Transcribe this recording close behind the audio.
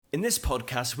In this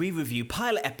podcast, we review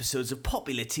pilot episodes of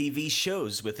popular TV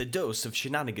shows with a dose of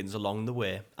shenanigans along the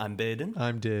way. I'm Baden.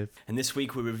 I'm Dave. And this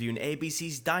week we're reviewing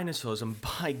ABC's Dinosaurs, and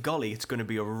by golly, it's going to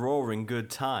be a roaring good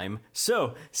time.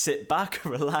 So, sit back,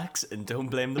 relax, and don't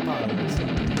blame the pilots.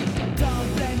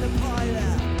 Don't blame the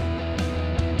pilot.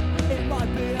 It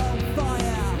might be on fire.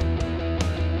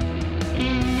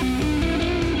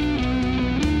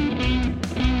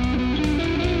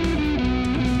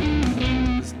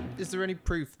 Is there any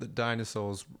proof that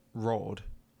dinosaurs roared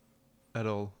at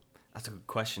all? That's a good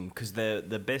question, because they're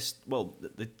best. Well,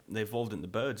 they evolved into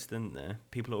birds, didn't they?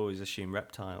 People always assume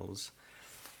reptiles.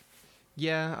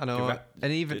 Yeah, I know.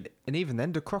 And even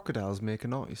then, do crocodiles make a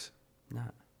noise? Nah.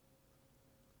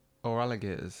 Or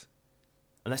alligators?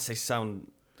 Unless they sound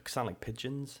like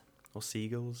pigeons or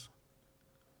seagulls.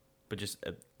 But just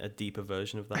a deeper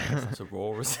version of that. That's a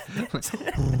roar, isn't it?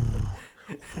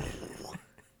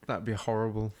 That'd be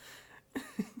horrible.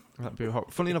 That'd be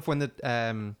horrible. Funny enough, when they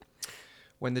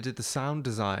did the sound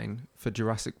design for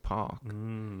Jurassic Park,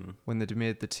 when they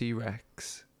made the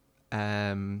T-Rex,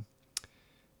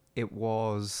 it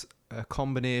was a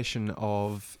combination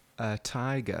of a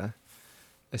tiger,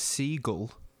 a seagull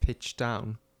pitched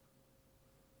down,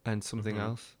 and something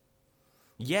else.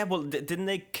 Yeah, well, didn't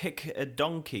they kick a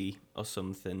donkey or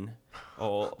something,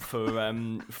 or for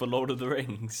Lord of the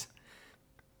Rings?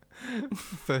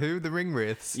 For who? The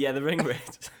Ringwraiths? Yeah, the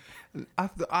Ringwraiths.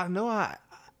 I know.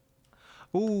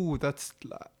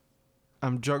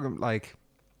 I'm jogging. Like,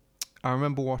 I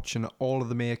remember watching all of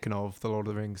the making of The Lord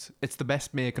of the Rings. It's the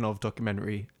best making of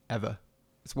documentary ever.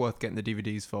 It's worth getting the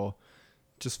DVDs for,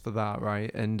 just for that,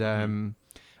 right? And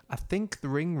I think the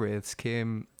Ringwraiths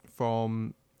came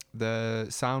from the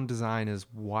sound designer's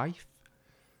wife.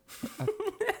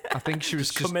 I think she was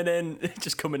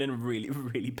just coming in really,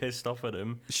 really pissed off at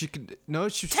him. She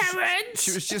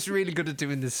was just really good at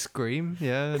doing the scream,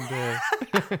 yeah. And,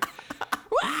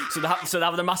 so they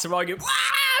have the massive argument.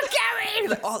 Wow, Gary!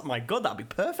 Like, oh my god, that'd be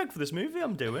perfect for this movie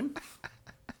I'm doing.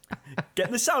 Get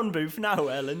in the sound booth now,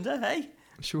 Linda. Hey.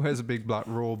 She wears a big black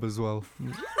robe as well.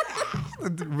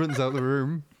 Runs out the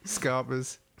room,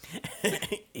 scarpers.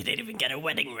 You didn't even get a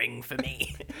wedding ring for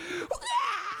me.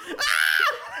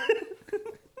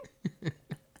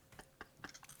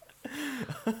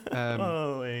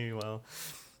 Well.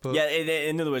 But, yeah,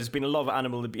 in other words, there's been a lot of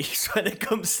animal abuse when it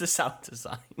comes to sound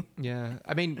design. Yeah,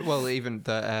 I mean, well, even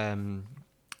the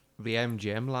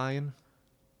MGM lion.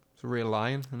 It's a real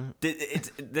lion, isn't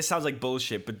it? This sounds like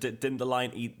bullshit, but didn't the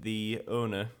lion eat the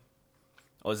owner?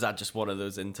 Or is that just one of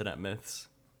those internet myths?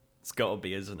 It's got to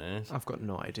be, isn't it? I've got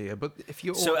no idea, but if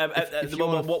you're... So,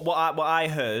 what I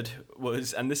heard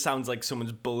was, and this sounds like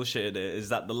someone's bullshit, is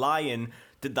that the lion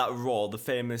did that roar, the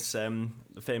famous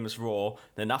roar,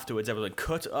 then afterwards everyone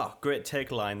cut, oh, great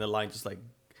take lion, the lion just like,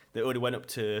 they only went up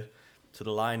to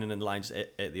the lion and then the lion just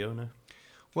ate the owner.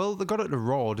 Well, they got it to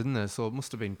roar, didn't they? So it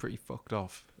must have been pretty fucked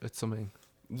off at something.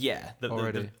 Yeah,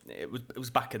 already. It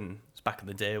was back in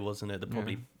the day, wasn't it? They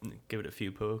probably give it a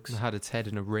few pokes. It had its head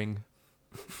in a ring.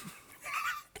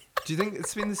 Do you think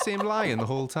it's been the same lion the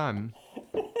whole time?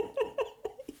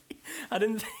 I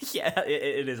didn't. Yeah,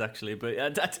 it is actually, but I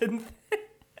didn't.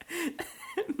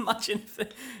 Imagine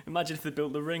if they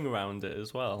built the ring around it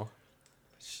as well.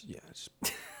 Yeah,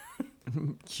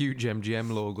 huge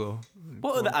MGM logo.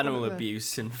 What other animal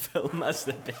abuse in film has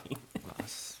there been?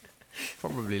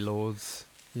 Probably loads,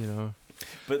 you know.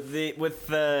 But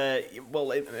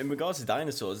in regards to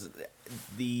dinosaurs,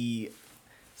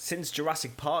 since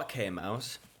Jurassic Park came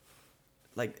out,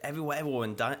 like everyone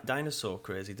went dinosaur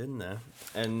crazy, didn't they?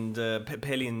 And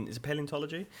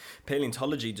paleontology?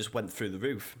 Paleontology just went through the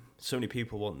roof. So many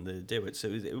people wanting to do it. So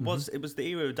it was the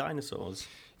era of dinosaurs.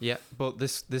 Yeah, but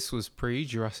this was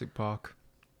pre-Jurassic Park.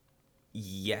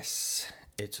 Yes,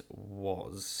 it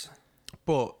was.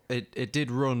 But it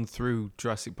did run through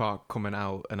Jurassic Park coming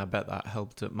out, and I bet that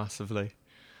helped it massively.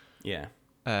 Yeah.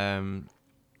 Do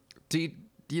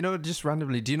you know, just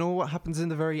randomly, do you know what happens in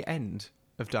the very end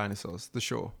of Dinosaurs, the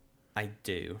show? I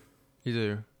do. You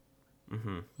do?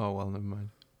 Mm-hmm. Oh, well, never mind.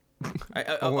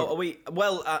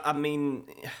 I mean,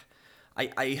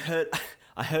 I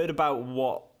heard about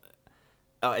what...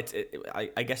 I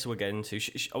guess we're getting to...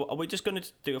 Are we just going to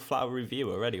do a flat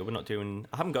review already? Or we're not doing...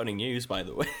 I haven't got any news, by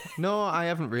the way. No, I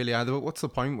haven't really either. But what's the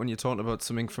point when you're talking about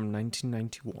something from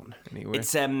 1991, anyway?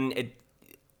 It's,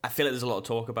 I feel like there's a lot of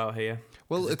talk about here.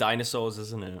 Well, it's dinosaurs,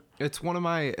 isn't it? It's one of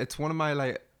my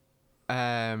like,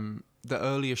 the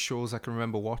earliest shows I can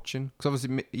remember watching. Because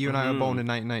obviously you and I were born in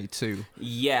 1992.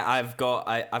 Yeah, I've got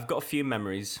a few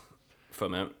memories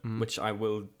from it, which I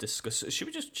will discuss. Should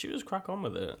we just crack on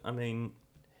with it? I mean,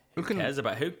 We can,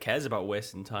 Who cares about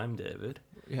wasting time, David?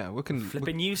 yeah, we can.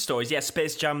 Flipping news stories. Yeah,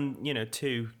 Space Jam,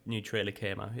 2 new trailer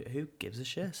came out. Who gives a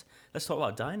shit? Let's talk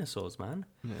about dinosaurs, man.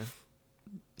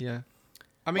 Yeah.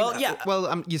 I mean, Well,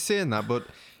 yeah. You're saying that, but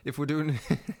if we're doing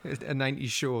a 90s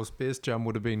show, Space Jam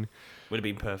would have been. Would have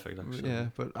been perfect, actually. Yeah,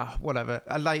 but whatever.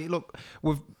 Look,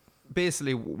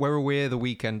 we're away the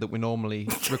weekend that we normally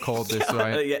record this,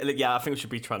 right? Yeah, I think we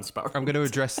should be transparent. I'm just going to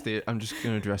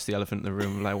address the elephant in the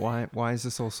room. Like, why is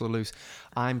this all so loose?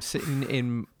 I'm sitting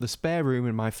in the spare room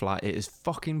in my flat. It is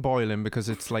fucking boiling because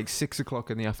it's like 6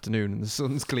 o'clock in the afternoon and the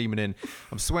sun's gleaming in.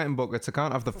 I'm sweating buckets. I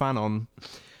can't have the fan on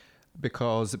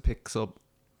because it picks up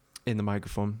in the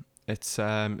microphone. It's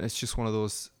just one of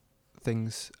those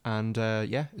things. And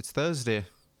it's Thursday.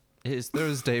 It is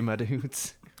Thursday, my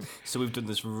dudes. So we've done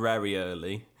this very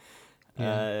early.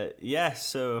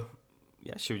 So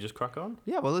should we just crack on?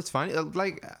 Yeah, well, it's fine.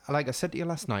 Like I said to you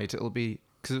last night, it'll be,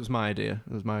 because it was my idea.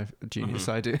 It was my genius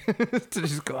idea to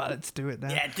just go, let's do it now.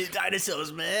 Yeah, do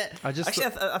dinosaurs, mate. I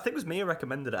think it was me who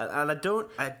recommended it, and I don't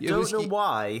know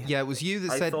why. Yeah, it was you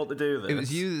that said. I thought to do this. It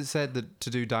was you that said to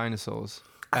do dinosaurs.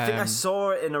 I think I saw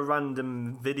it in a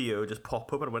random video just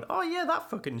pop up, and I went, "Oh yeah, that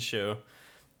fucking show."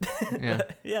 Yeah,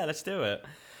 yeah, let's do it.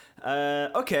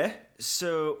 Okay,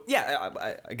 so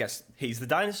I guess he's the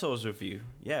dinosaurs review.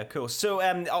 Yeah, cool. So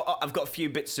I've got a few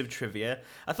bits of trivia.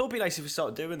 I thought it'd be nice if we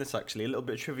started doing this actually, a little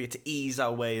bit of trivia to ease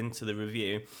our way into the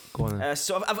review. Go on then.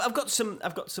 So I've got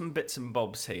some bits and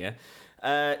bobs here.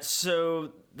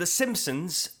 So The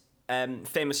Simpsons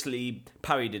famously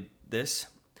parodied this,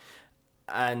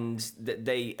 and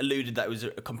they alluded that it was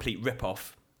a complete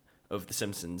rip-off of The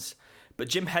Simpsons. But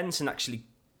Jim Henson actually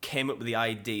came up with the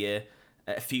idea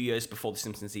a few years before The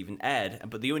Simpsons even aired,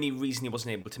 but the only reason he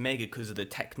wasn't able to make it because of the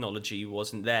technology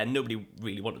wasn't there. Nobody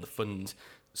really wanted to fund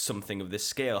something of this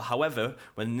scale. However,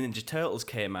 when Ninja Turtles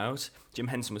came out, Jim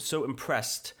Henson was so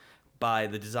impressed by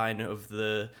the design of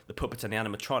the puppets and the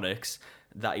animatronics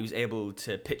that he was able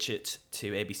to pitch it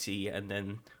to ABC, and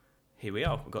then here we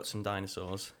are. We've got some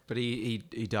dinosaurs. But he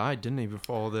died, didn't he,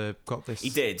 before they got this? He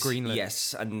did. Greenlit.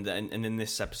 Yes, and in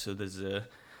this episode, there's a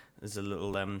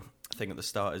little thing at the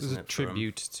start, isn't it? There's a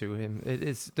tribute to him. It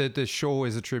is the show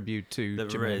is a tribute to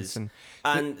Jim Henson,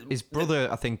 and his brother,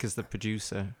 I think, is the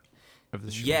producer of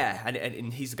the show. Yeah,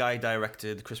 and he's the guy who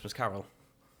directed Christmas Carol.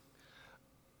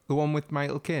 The one with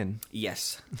Michael Caine?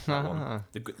 Yes, that one.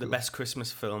 The best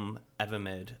Christmas film ever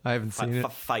made. I haven't seen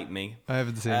it. Fight me. I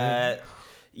haven't seen it.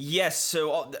 Yes,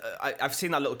 so I've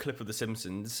seen that little clip of The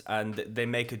Simpsons, and they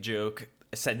make a joke,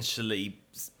 essentially,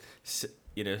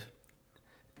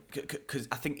 because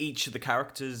I think each of the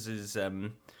characters is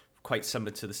quite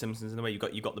similar to The Simpsons in a way.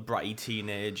 You've got the bratty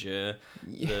teenager,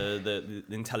 the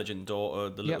intelligent daughter,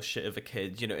 the little shit of a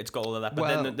kid. It's got all of that.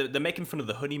 But then they're making fun of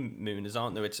the honeymooners,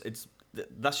 aren't they? It's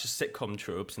that's just sitcom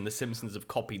tropes, and The Simpsons have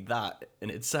copied that in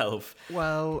itself.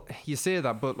 Well, you say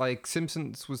that, but like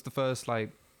Simpsons was the first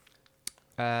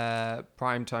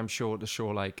primetime show to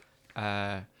show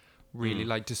really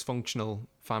like dysfunctional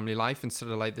family life instead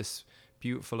of like this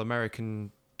beautiful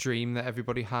American dream that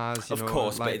everybody has. Of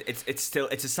course, but it's still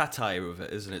a satire of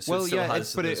it, isn't it? So well, it still yeah,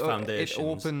 has those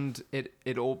foundations.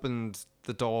 It opened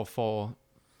the door for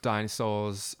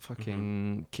dinosaurs,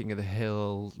 fucking King of the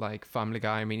Hill, like Family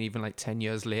Guy. I mean, even like 10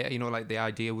 years later, the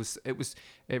idea was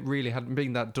it really hadn't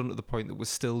been that done to the point that we're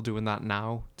still doing that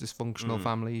now. Dysfunctional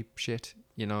family shit,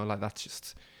 that's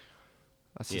just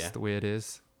the way it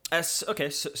is. Okay,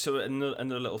 so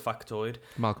another little factoid.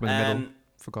 Malcolm in the Middle.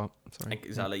 Forgot. Sorry.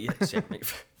 Exactly. Yes. Yeah.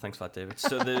 Thanks for that, David.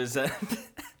 So there's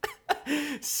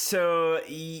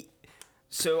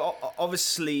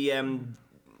obviously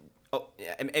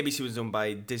ABC was owned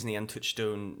by Disney, and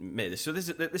Touchstone made this. So this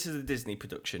is a Disney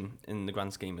production in the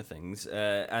grand scheme of things,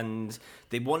 and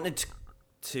they wanted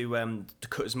to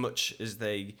cut as much as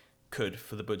they could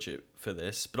for the budget for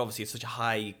this, but obviously it's such a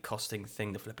high costing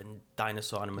thing, the flipping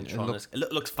dinosaur animatronics.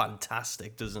 It looks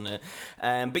fantastic, doesn't it?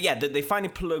 But yeah, they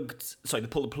finally pulled the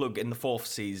plug in the 4th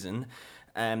season,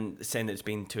 saying that it's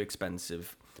been too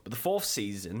expensive. But the 4th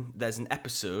season, there's an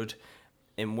episode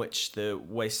in which the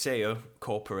Waseo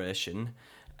Corporation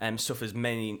suffers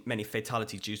many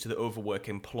fatalities due to the overworked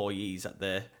employees at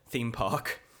their theme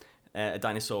park, a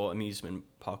dinosaur amusement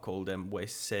park called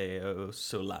Waseo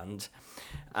Soland.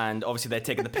 And obviously they're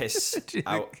taking the piss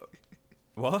out.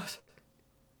 What?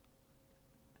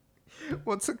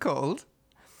 What's it called?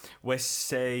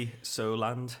 Waseo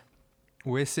Soland.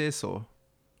 Waseo.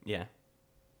 Yeah.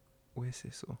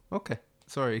 Waseo. Okay.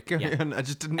 Sorry, carry on. I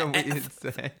just didn't know what you had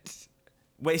said.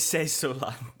 Waseo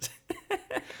Soland.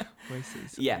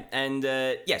 Yeah, and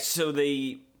so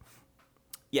they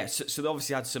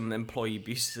obviously had some employee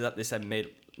abuse that this made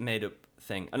made up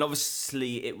thing. And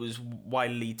obviously it was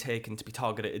widely taken to be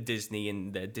targeted at Disney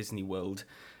and their Disney World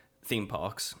theme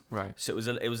parks. Right. So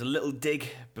it was a little dig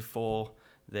before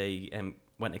they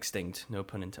went extinct. No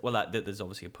pun intended. Well, there's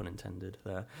obviously a pun intended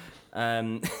there.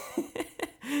 And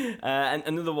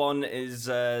another one is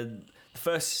the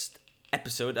first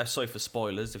episode. Sorry for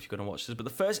spoilers if you're going to watch this, but the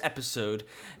first episode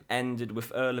ended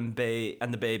with Earl and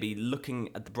the baby looking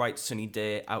at the bright sunny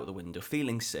day out the window,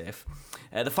 feeling safe.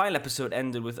 The final episode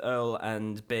ended with Earl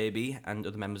and baby and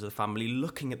other members of the family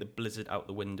looking at the blizzard out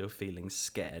the window, feeling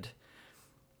scared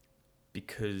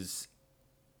because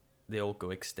they all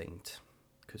go extinct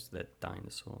because they're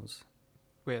dinosaurs.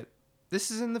 Wait,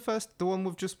 this is in the one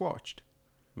we've just watched.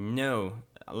 No,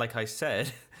 like I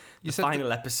said, You the said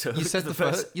final episode. You said the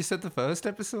first. You said the first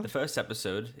episode. The first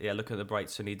episode, yeah, look at the bright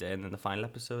sunny day, and then the final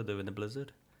episode, they're in the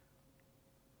blizzard.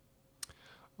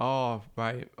 Oh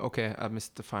right, okay. I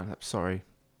missed the final episode.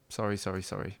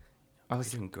 Sorry. I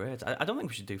was Doing great. I don't think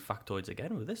we should do factoids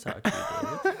again with this attitude.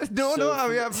 David. no. So- I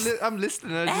mean, I'm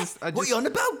listening. I just. What are you on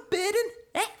about, Baden?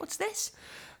 What's this?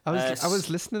 I was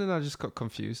listening and I just got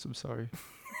confused. I'm sorry.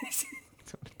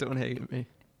 Don't hate me.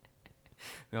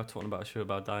 We are talking about a show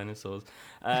about dinosaurs.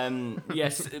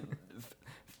 Yes.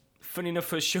 Funny enough,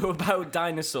 for a show about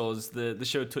dinosaurs, the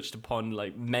show touched upon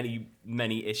like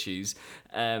many issues.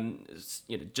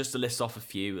 Just to list off a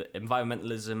few: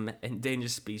 environmentalism,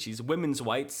 endangered species, women's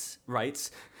rights,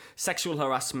 sexual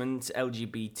harassment,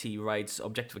 LGBT rights,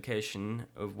 objectification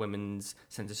of women's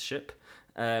censorship,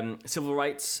 civil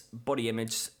rights, body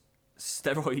image,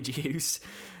 steroid use,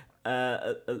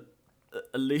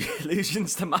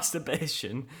 allusions to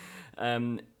masturbation.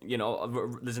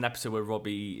 There's an episode where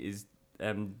Robbie is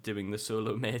doing the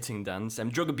solo mating dance.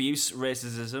 Drug abuse,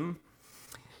 racism.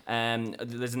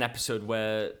 There's an episode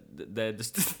where they're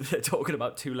talking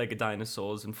about two-legged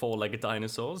dinosaurs and four-legged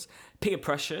dinosaurs. Peer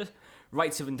pressure,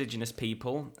 rights of indigenous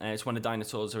people. It's when the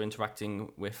dinosaurs are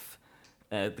interacting with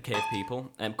the cave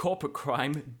people. Corporate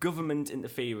crime, government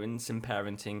interference in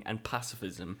parenting, and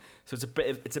pacifism. So it's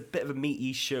a bit of a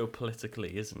meaty show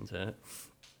politically, isn't it?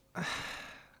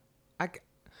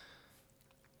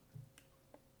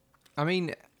 I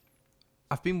mean,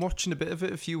 I've been watching a bit of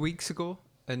it a few weeks ago,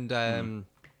 and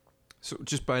so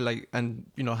just by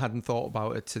hadn't thought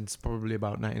about it since probably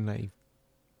about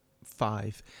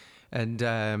 1995,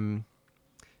 and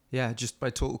just by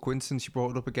total coincidence you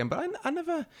brought it up again. But I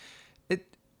never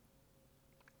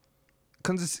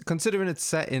considering it's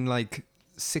set in like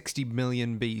 60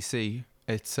 million BC.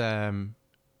 It's it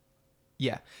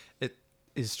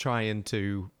is trying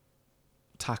to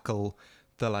tackle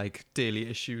the like daily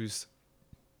issues,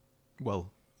 of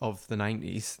the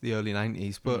 90s, the early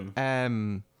 90s, but I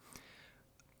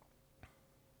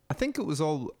think it was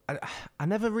all I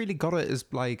never really got it as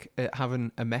like it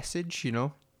having a message,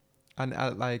 and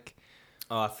I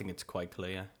think it's quite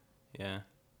clear. Yeah.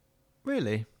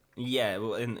 Really? Yeah,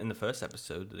 well, in the first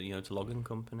episode, it's a logging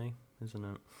company, isn't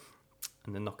it?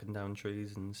 And they're knocking down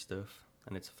trees and stuff,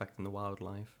 and it's affecting the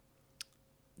wildlife.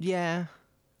 Yeah.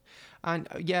 And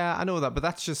I know that, but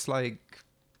that's just like,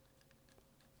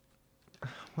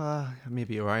 well,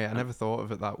 maybe you're right. I never thought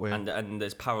of it that way. And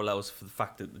there's parallels for the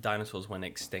fact that the dinosaurs went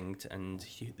extinct, and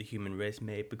the human race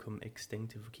may become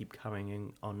extinct if we keep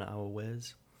carrying on our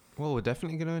ways. Well, we're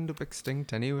definitely going to end up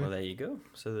extinct anyway. Well, there you go.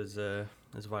 So there's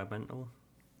environmental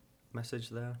message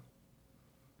there.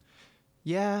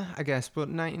 Yeah, I guess, but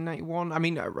 1991. I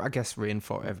mean, I guess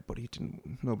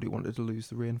nobody wanted to lose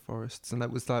the rainforests, and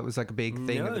that was like a big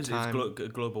thing at the time.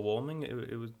 It's global warming.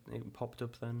 It popped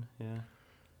up then. Yeah.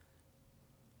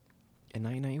 In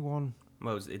 1991.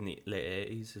 Well, it was in the late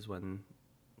 80s is when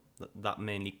that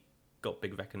mainly got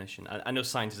big recognition. I know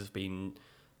scientists have been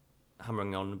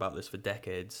hammering on about this for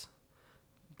decades,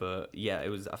 but yeah,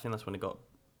 I think that's when it got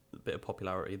a bit of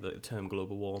popularity. The term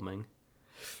global warming.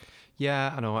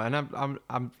 Yeah, I know, and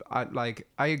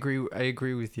I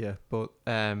agree with you, but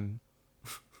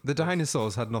the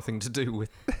dinosaurs had nothing to do with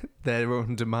their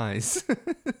own demise.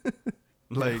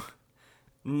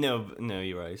 No,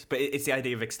 you're right. But it's the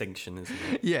idea of extinction, isn't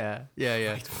it? Yeah.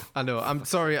 I know. I'm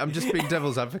sorry. I'm just being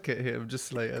devil's advocate here. I'm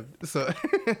just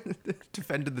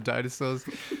defending the dinosaurs.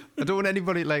 I don't want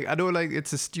anybody I know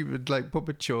it's a stupid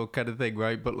puppet show kind of thing,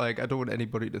 right? But I don't want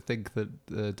anybody to think that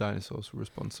the dinosaurs were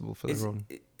responsible for their own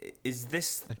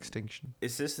extinction.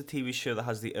 Is this the TV show that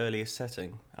has the earliest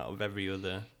setting out of every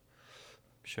other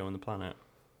show on the planet?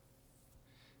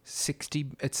 60.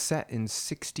 It's set in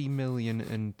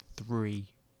 60,000,003.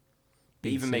 They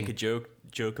even make a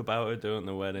joke about it, don't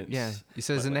they? When it's he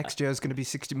says the next year is going to be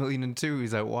 60,000,002.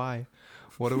 He's like, why?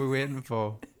 What are we waiting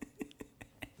for?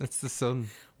 That's the son.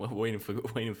 We're waiting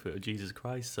for Jesus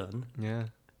Christ, son. Yeah.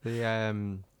 They're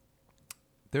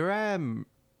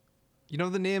you know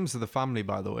the names of the family,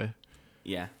 by the way.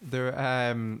 Yeah.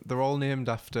 They're all named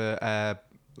after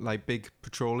like big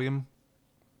petroleum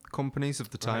companies of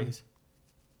the time. Right.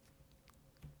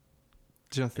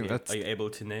 Do you not think that's Are you able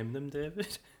to name them,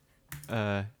 David?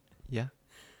 yeah.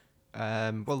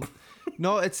 Well,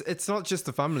 no, it's not just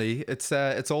the family. It's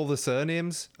all the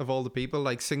surnames of all the people.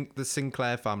 Like the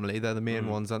Sinclair family, they're the main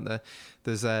ones, aren't they?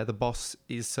 There's the boss.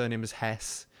 His surname is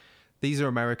Hess. These are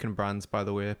American brands, by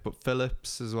the way, but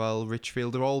Phillips as well,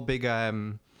 Richfield. They're all big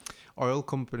oil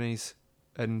companies,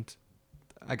 and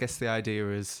I guess the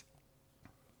idea is,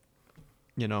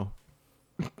 you know,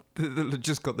 they've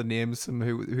just got the names from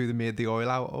who they made the oil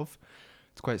out of.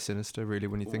 It's quite sinister, really,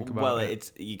 when you think about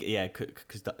it.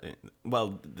 Because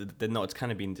they're not. It's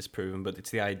kind of been disproven, but it's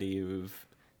the idea of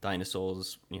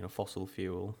dinosaurs, fossil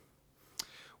fuel.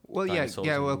 Well, Dinosaurs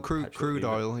yeah. Well, and crude petrol,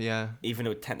 oil, yeah. Even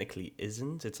though it technically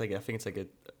isn't, it's like I think it's like a,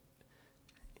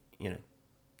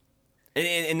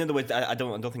 In other words, I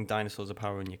don't think dinosaurs are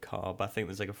powering your car, but I think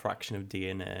there's like a fraction of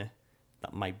DNA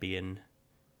that might be in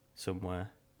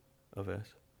somewhere of it.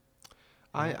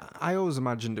 I always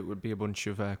imagined it would be a bunch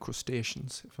of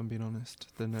crustaceans, if I'm being honest.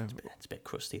 Then It's a bit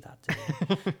crusty, that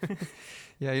too.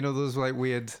 yeah, those like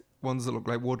weird ones that look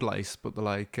like wood lice, but they're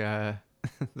like they're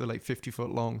like 50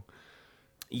 foot long.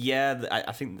 Yeah,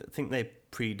 I think they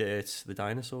predate the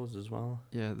dinosaurs as well.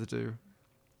 Yeah, they do.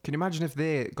 Can you imagine if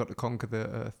they got to conquer the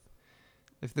Earth?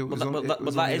 If there was,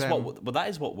 that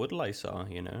is what woodlice are,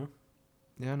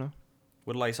 Yeah, I know.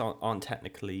 Woodlice aren't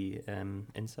technically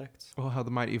insects. Oh, how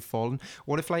the mighty have fallen.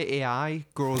 What if like AI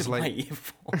grows like?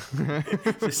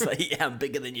 Just like, yeah, I'm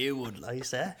bigger than you,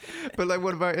 woodlice, eh? But like,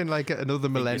 what about in like another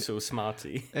millennium? So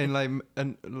smarty. In like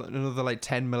another like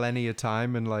 10 millennia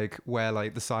time, and like we're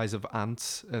like the size of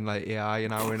ants, and like AI and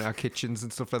now in our kitchens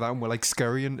and stuff like that, and we're like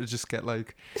scurrying to just get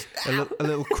like a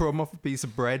little crumb off a piece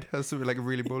of bread. That's something like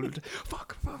really bold.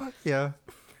 Fuck. Yeah.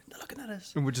 They're looking at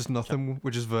us. And we're just nothing. We're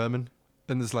just vermin.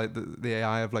 And there's like the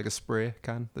AI of like a spray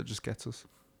can that just gets us.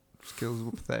 Just kills us.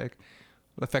 We're pathetic.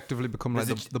 We'll effectively become like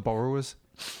the borrowers.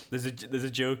 There's a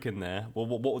joke in there. Well,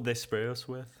 what would they spray us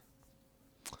with?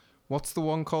 What's the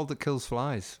one called that kills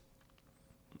flies?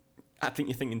 I think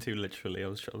you're thinking too literally. I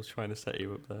was trying to set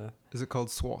you up there. Is it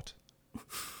called SWAT? I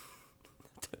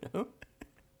don't know.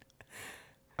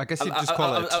 I guess you'd just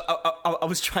call it. I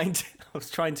was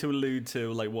trying to allude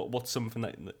to like what's something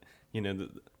that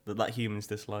that humans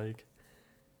dislike.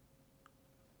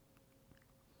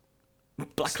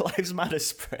 Black Lives Matter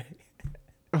spray.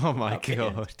 Oh my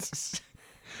god.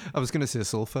 I was going to say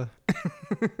sulfur.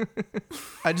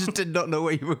 I just did not know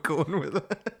where you were going with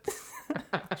it.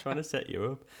 Trying to set you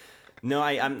up. No,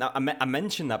 I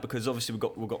mentioned that because obviously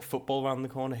we've got football around the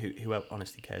corner. Who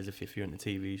honestly cares if you're into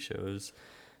TV shows,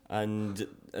 and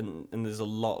there's a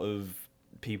lot of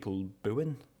people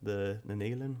booing the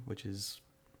kneeling, which is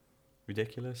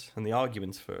ridiculous, and the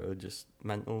arguments for it are just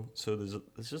mental. So there's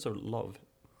just a lot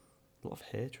of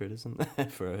hatred, isn't there,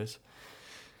 for us?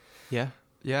 Yeah,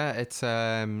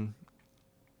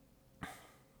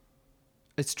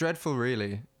 it's dreadful,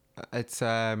 really. It's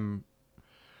I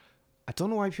don't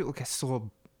know why people get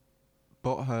so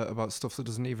butthurt about stuff that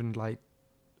doesn't even like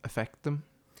affect them.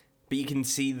 But you can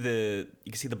see the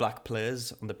black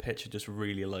players on the pitch are just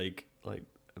really like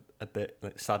a bit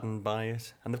like saddened by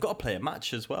it, and they've got to play a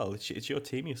match as well. It's your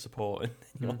team you're supporting.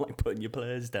 You're not like putting your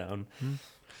players down.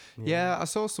 Yeah, I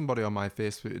saw somebody on my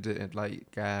Facebook who did it,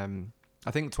 like I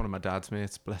think it's one of my dad's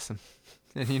mates, bless him.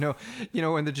 And you know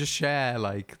when they just share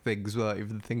like things without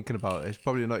even thinking about it,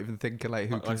 probably not even thinking like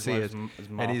who can see it.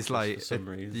 And he's like, it's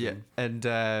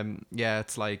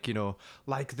like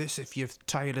like this if you're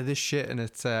tired of this shit, and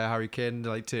it's Harry Kane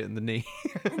like taking the knee.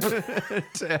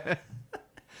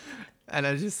 And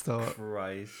I just thought,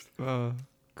 Christ, oh,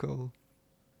 cool,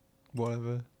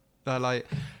 whatever. I like,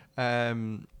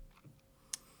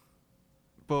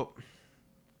 but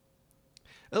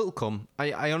it'll come.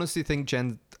 I honestly think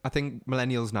I think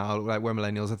millennials now, like we're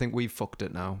millennials, I think we've fucked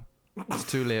it now. It's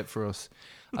too late for us.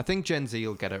 I think Gen Z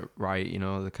will get it right.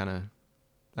 The kind of,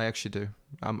 I actually do.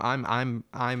 I'm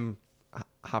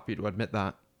happy to admit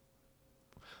that.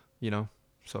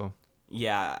 So.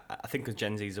 Yeah, I think because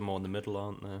Gen Zs are more in the middle,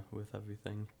 aren't they, with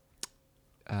everything?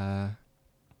 Yeah.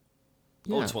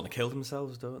 All just want to kill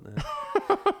themselves, don't they?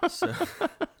 So.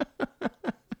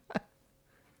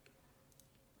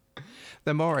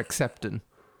 They're more accepting.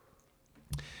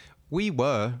 We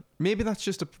were. Maybe that's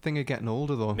just a thing of getting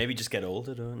older, though. Maybe just get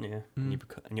older, don't you? And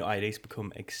your ideas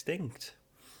become extinct.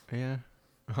 Yeah.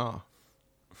 Huh.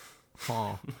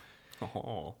 Huh.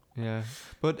 Oh. Yeah,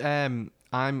 but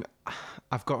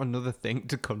I've got another thing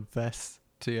to confess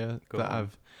to you Go that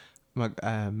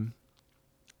on.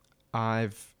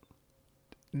 I've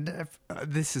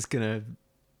this is gonna,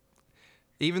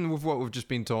 even with what we've just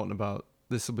been talking about,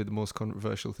 this will be the most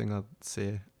controversial thing I'd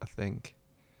say, I think.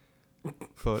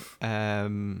 But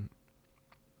I've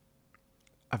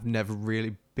never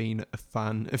really been a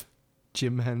fan of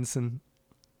Jim Henson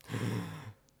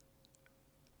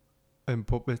and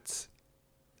puppets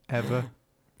ever.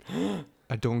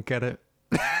 I don't get it.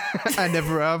 I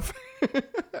never have,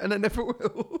 and I never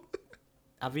will.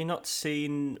 Have you not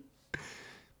seen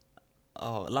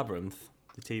Labyrinth,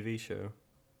 the TV show?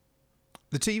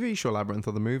 The TV show Labyrinth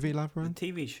or the movie The Labyrinth?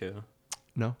 TV show.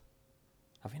 No,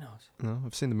 Have you not? no,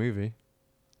 I've seen the movie.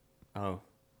 Oh,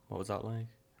 what was that like?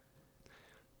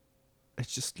 It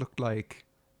just looked like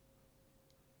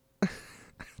I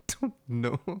don't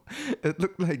know. It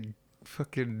looked like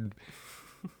fucking.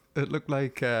 It looked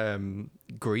like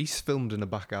Grease filmed in a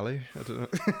back alley. I don't know.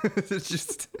 It's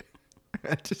just,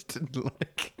 I just didn't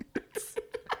like it.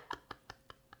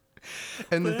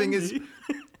 And the thing is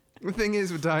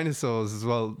with dinosaurs as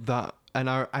well, that, and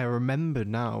I remember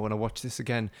now when I watch this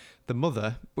again, the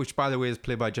mother, which by the way is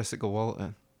played by Jessica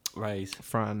Walter, Right.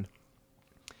 Fran,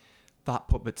 that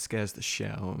puppet scares the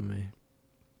shit out of me.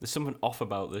 There's something off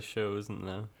about this show, isn't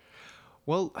there?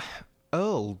 Well,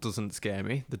 Earl doesn't scare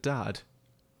me, the dad.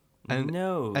 And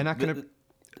no. and I can,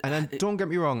 and then, don't get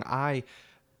me wrong, I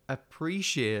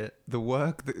appreciate the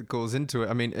work that goes into it.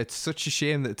 I mean, it's such a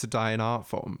shame that it's a dying art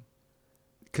form,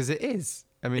 because it is.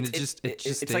 I mean, it's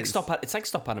is. like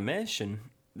stop animation.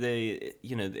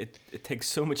 It takes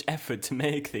so much effort to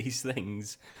make these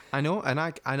things. I know, and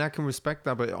I can respect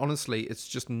that, but honestly, it's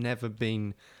just never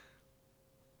been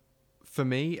for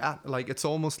me. Like, it's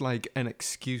almost like an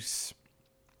excuse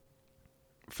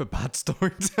for bad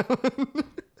storytelling.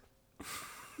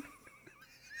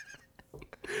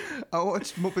 I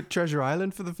watched Muppet Treasure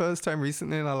Island for the first time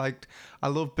recently, and I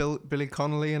love Billy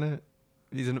Connolly in it.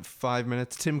 He's in it for 5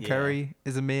 minutes. Tim Yeah. Curry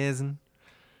is amazing.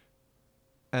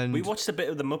 And We watched a bit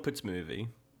of the Muppets movie.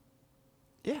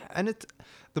 yeah, and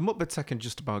the Muppets I can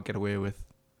just about get away with,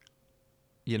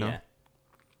 you know. Yeah.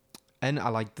 And I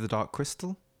liked the Dark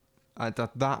Crystal.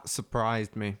 That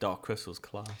surprised me. Dark Crystal's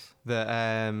class.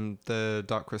 The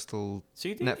Dark Crystal So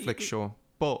you do, Netflix show,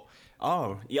 but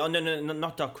Oh, yeah, no,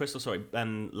 not Dark Crystal, sorry.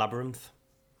 Labyrinth.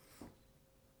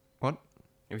 what,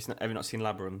 Have you not seen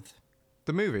Labyrinth?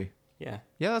 the movie? Yeah.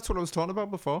 Yeah, that's what I was talking about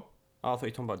before. Oh, I thought you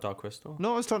were talking about Dark Crystal.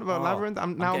 No, I was talking about Oh, Labyrinth.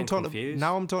 I'm Now getting talking. confused.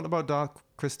 Now I'm talking about Dark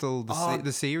Crystal, the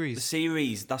The series.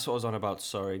 series, that's what I was on about.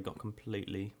 Sorry, got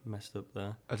completely messed up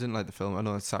there. I didn't like the film. I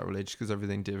know it's sacrilege because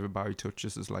everything David Bowie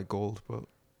touches is like gold, but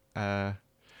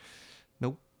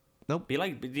nope. Do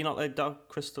you not like Dark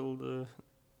Crystal, the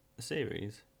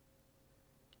series?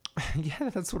 Yeah,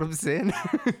 that's what I'm saying.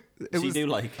 You do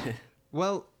like it?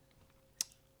 Well,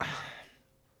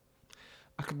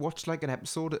 I could watch like an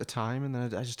episode at a time, and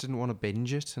then I just didn't want to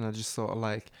binge it, and I just sort of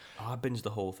like, Oh, I binged the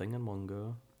whole thing in one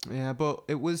go. yeah. But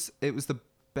it was the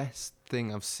best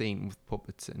thing I've seen with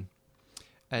puppets in,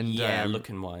 and Yeah,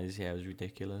 looking wise, yeah, it was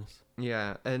ridiculous.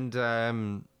 yeah, and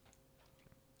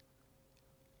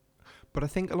but I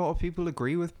think a lot of people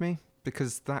agree with me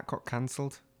because that got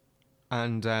cancelled,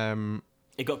 and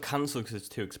It got cancelled because it's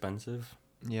too expensive.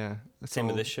 yeah, it's Same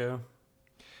with all- this show.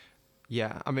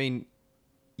 Yeah, I mean,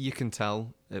 you can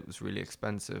tell it was really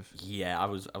expensive. Yeah, I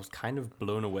was kind of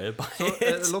blown away by So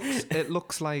it. it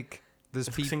looks like there's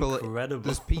It looks people incredible.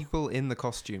 there's people in the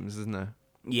costumes, isn't there?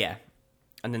 Yeah,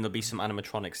 and then there'll be some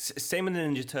animatronics. Same with the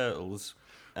Ninja Turtles.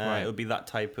 Right. It'll be that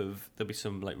type of. There'll be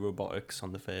some like robotics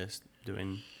on the face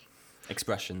doing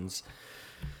expressions.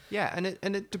 Yeah, and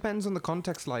it depends on the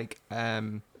context. Like,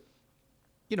 like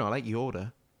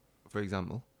Yoda, for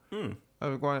example.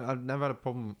 I've never had a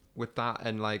problem with that,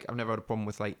 and like I've never had a problem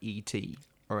with like E.T.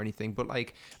 or anything. But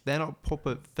like, they're not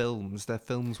puppet films; they're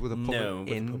films with a puppet No, with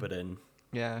in. a puppet in.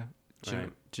 Yeah, do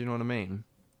Right. you know what I mean?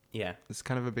 Yeah. It's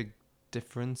kind of a big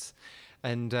difference,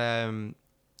 and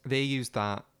they used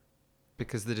that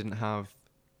because they didn't have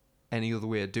any other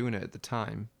way of doing it at the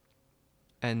time,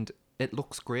 and it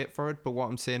looks great for it. But what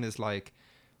I'm saying is like,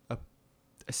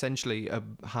 essentially a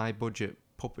high budget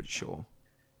puppet show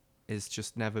is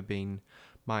just never been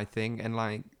my thing, and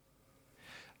like,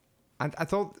 I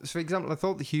thought, for example, I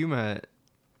thought the humor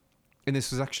in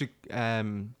this was actually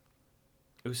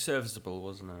It was serviceable,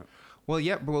 wasn't it? well,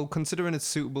 yeah, well, considering it's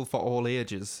suitable for all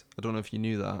ages, I don't know if you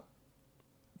knew that.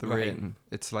 The Right. rating,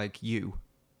 it's like you,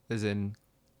 as in,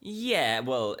 Yeah,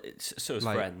 well, so is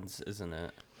Like- Friends, isn't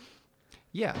it?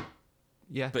 yeah.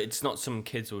 But it's not some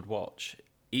kids would watch.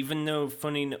 Even though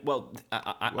well,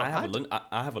 Well, I have I'd-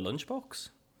 I have a lunchbox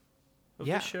of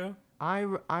Yeah. this show. I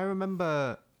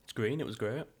remember. It's green. It was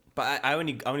great. But I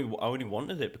only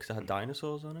wanted it because it had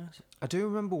dinosaurs on it. I do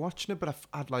remember watching it, but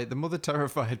I'd like the mother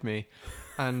terrified me,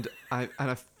 and I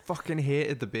fucking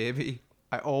hated the baby.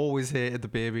 I always hated the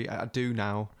baby. I do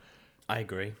now. I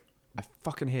agree. I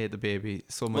fucking hate the baby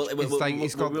so much. Well, It's like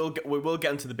he's got. we will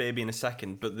get into the baby in a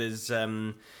second, but there's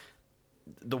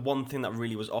the one thing that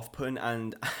really was off-putting,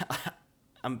 and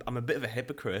I'm a bit of a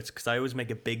hypocrite because I always make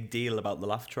a big deal about the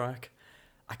laugh track.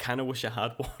 I kind of wish I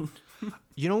had one.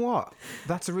 You know what?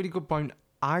 That's a really good point.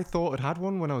 I thought it had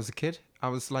one when I was a kid. I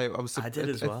did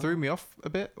as well. It threw me off a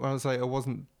bit. I was like, I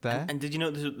wasn't there. And did you know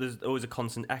there's always a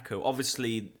constant echo?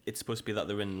 Obviously, it's supposed to be that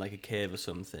they're in like a cave or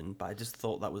something, but I just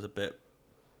thought that was a bit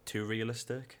too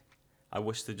realistic. I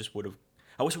wish it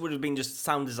would have been just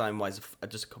sound design wise,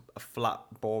 just a flat,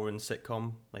 boring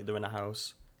sitcom. Like they're in a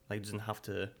house. Like it doesn't have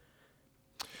to.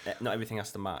 Not everything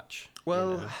has to match.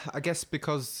 Well, you know? I guess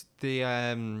because they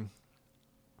had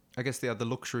the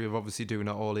luxury of obviously doing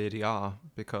it all ADR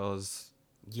because.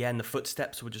 Yeah, and the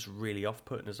footsteps were just really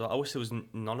off-putting as well. I wish there was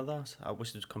none of that. I wish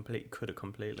it was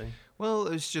completely. Well,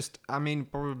 it's just, I mean,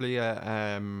 probably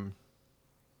the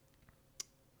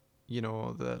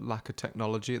lack of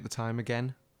technology at the time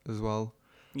again as well.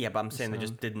 Yeah, but I'm saying they sound.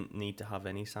 just didn't need to have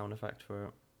any sound effect for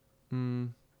it.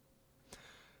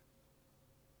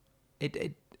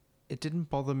 It didn't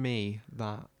bother me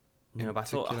that. You know, but I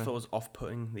thought particular. it was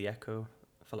off-putting, the echo.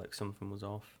 I felt like something was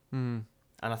off. Mm.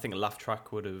 And I think a laugh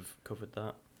track would have covered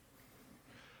that.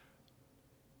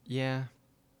 Yeah,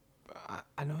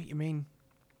 I know what you mean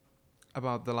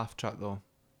about the laugh track though.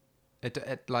 It's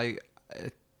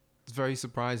very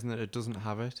surprising that it doesn't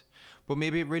have it, but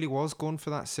maybe it really was going for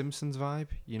that Simpsons vibe,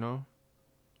 you know,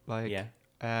 like Yeah.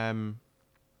 and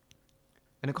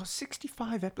it got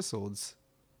 65 episodes.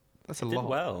 That's a Did lot.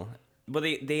 well. But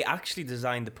they actually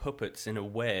designed the puppets in a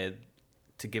way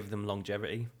to give them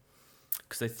longevity.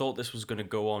 Because they thought this was going to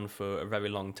go on for a very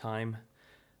long time.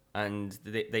 And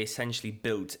they essentially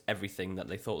built everything that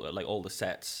they thought, like all the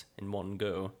sets in one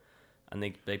go. And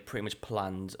they pretty much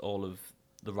planned all of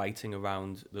the writing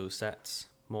around those sets,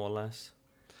 more or less.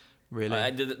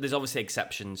 Really? There's obviously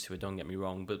exceptions to it, don't get me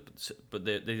wrong. But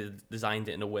they designed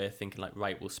it in a way thinking like,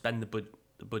 right, we'll spend the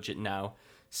budget now.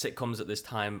 Sitcoms at this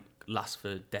time last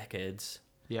for decades.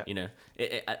 Yeah. You know,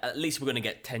 at least we're going to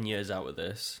get 10 years out of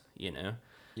this, you know.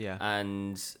 Yeah.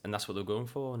 And that's what they're going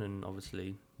for, and then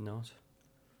obviously not.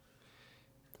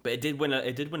 But it did win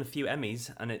a few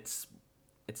Emmys, and it's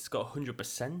got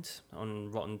 100% on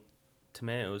Rotten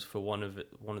Tomatoes for one of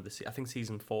the I think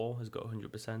season 4 has got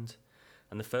 100%,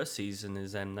 and the first season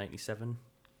is 97.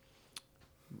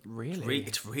 Really?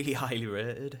 It's really highly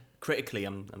rated. Critically,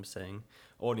 I'm saying.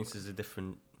 Audience is a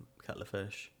different kettle of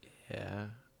fish, Yeah.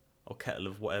 or kettle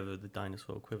of whatever the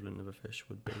dinosaur equivalent of a fish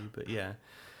would be. But yeah.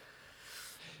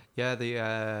 Yeah,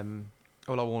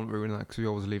 well, I won't ruin that because we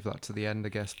always leave that to the end, I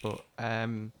guess. But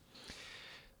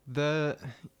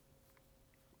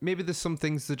maybe there's some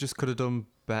things that just could have done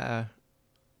better.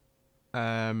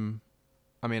 I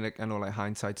mean, like, I know like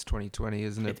hindsight's 20/20,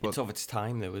 isn't it? It's of its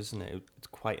time, though, isn't it? It's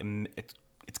quite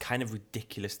it's kind of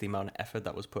ridiculous the amount of effort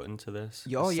that was put into this.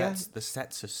 The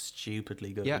sets are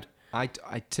stupidly good. Yeah, I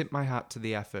tip my hat to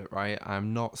the effort, right?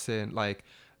 I'm not saying like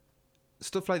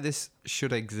stuff like this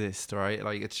should exist, right?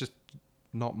 Like it's just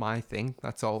not my thing.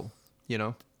 That's all, you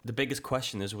know. The biggest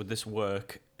question is, would this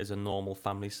work as a normal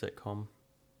family sitcom?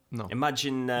 No,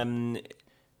 Imagine,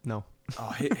 no.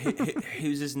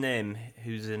 who's his name?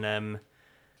 Who's in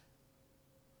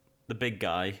the big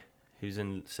guy who's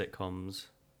in sitcoms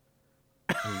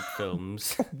and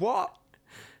films? What?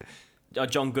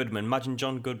 John Goodman. Imagine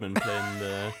John Goodman playing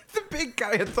the. The big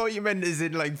guy. I thought you meant as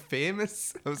in like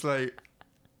famous. I was like.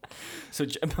 So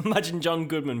imagine John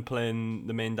Goodman playing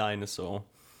the main dinosaur.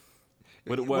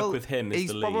 Would it work with him as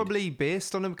the lead? He's probably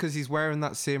based on him because he's wearing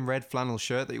that same red flannel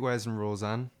shirt that he wears in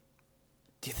Roseanne.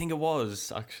 Do you think it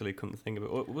was? Actually, couldn't think of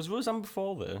it. Was Roseanne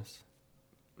before this?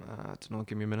 I don't know.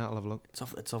 Give me a minute. I'll have a look.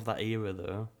 It's of that era,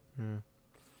 though. Yeah.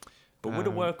 But would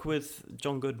it work with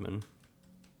John Goodman?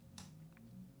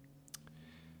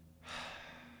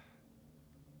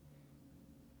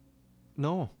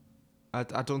 No, I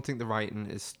don't think the writing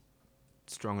is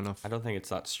strong enough. I don't think it's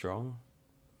that strong.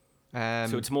 So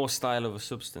So it's more style over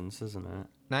substance, isn't it?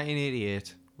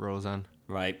 1988, Roseanne.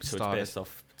 Right. So Started.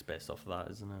 it's based off of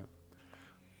that, isn't it?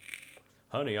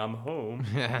 Honey, I'm home.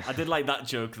 I did like that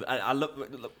joke.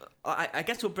 I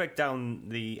guess we'll break down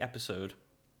the episode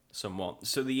somewhat.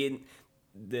 So the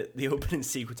the opening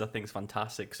sequence I think is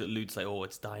fantastic because it alludes like, oh,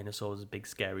 it's dinosaurs, a big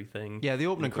scary thing. Yeah, the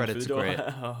And opening he comes credits through are the great.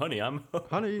 door, "Oh, honey, I'm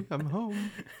Honey, I'm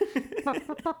home.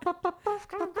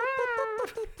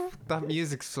 That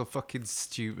music's so fucking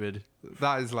stupid.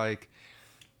 That is like,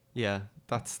 yeah,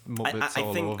 that's Muppets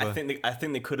all over. I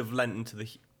think they could have lent into the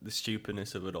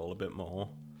stupidness of it all a bit more.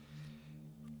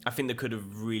 I think they could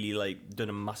have really like done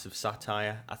a massive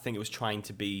satire. I think it was trying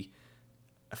to be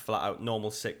a flat out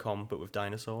normal sitcom but with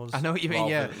dinosaurs. I know what you mean,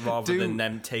 yeah. Rather than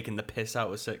them taking the piss out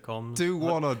of sitcoms. Do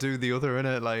one or do the other,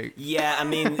 innit? Like, Yeah, I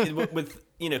mean, with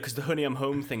because the Honey I'm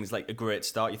Home thing's like a great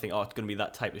start. You think, oh, it's going to be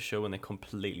that type of show, and they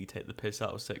completely take the piss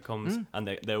out of sitcoms,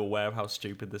 and they're aware of how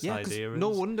stupid this yeah, 'cause idea is. no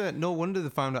wonder they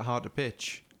found it hard to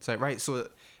pitch. It's like, right, so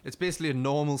it's basically a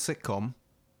normal sitcom,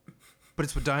 but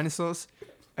it's with dinosaurs,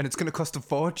 and it's going to cost a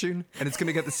fortune, and it's going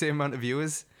to get the same amount of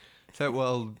viewers. It's like,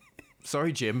 well,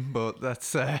 sorry, Jim, but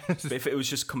that's... But if it was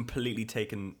just completely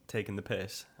taking the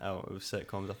piss out of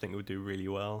sitcoms, I think it would do really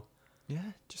well.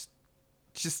 yeah, just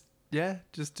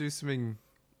do something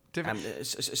different.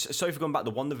 Sorry for going back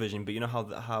to WandaVision, but you know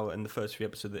how in the first few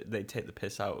episodes they take the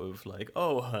piss out of like,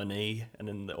 oh, honey, and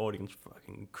then the audience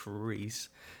fucking crease,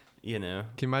 Can you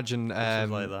imagine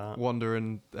like that. Wanda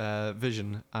and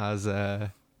Vision as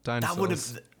dinosaurs? That would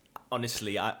have...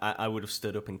 Honestly, I would have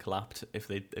stood up and clapped if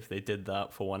they did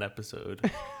that for one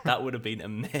episode. That would have been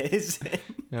amazing.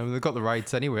 Yeah, I mean, they've got the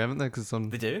rights anyway, haven't they? Because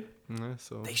They do. Yeah,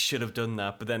 so They should have done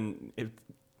that. But then,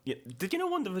 did you know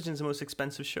WandaVision's the most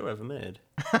expensive show ever made?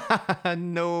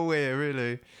 no way,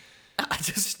 really. I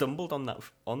just stumbled on that,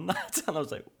 and I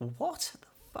was like, "What the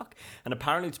fuck?" And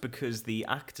apparently, it's because the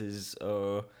actors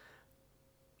are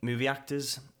movie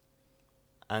actors,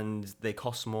 and they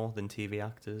cost more than TV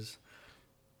actors.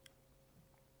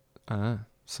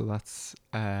 So that's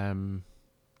that'll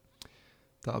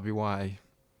be why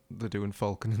they're doing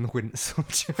Falcon and the Winter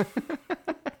Soldier.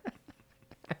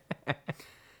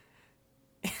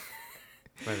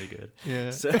 Very good.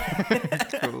 Yeah, So,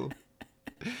 that's cool.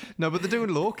 No, but they're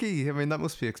doing Loki. I mean, that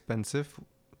must be expensive.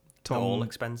 they're all Tom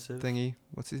expensive. thingy.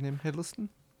 What's his name? Hiddleston.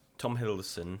 Tom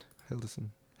Hiddleston. Hiddleston?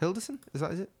 Is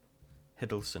that it?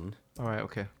 Hiddleston. All right.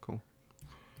 Okay. Cool.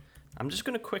 I'm just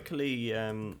going to quickly...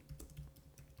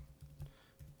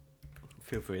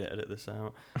 feel free to edit this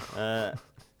out.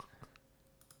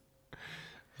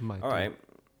 Might All do. right.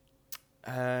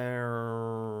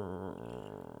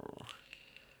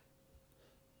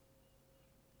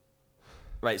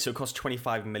 Right, so it costs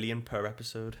 25 million per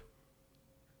episode.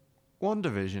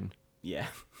 WandaVision. Yeah.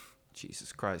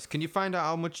 Jesus Christ! Can you find out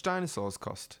how much dinosaurs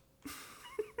cost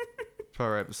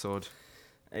per episode?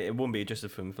 It won't be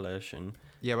adjusted for inflation.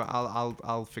 Yeah, but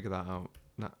I'll figure that out.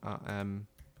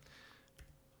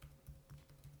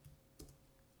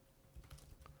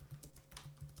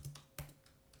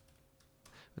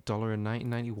 $1 in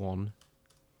 1991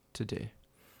 today.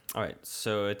 All right,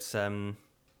 so it's 1.1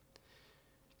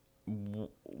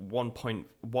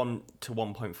 to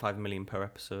 1.5 million per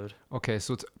episode. Okay,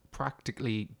 so it's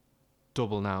practically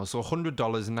double now. So $100 in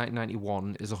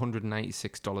 1991 is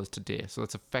 $196 today. So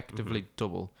that's effectively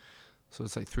double. So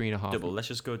it's like Double. Let's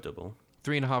just go double.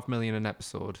 3.5 million an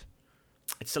episode.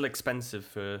 It's still expensive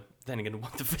for... Then again,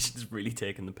 WandaVision's really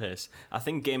taking the piss. I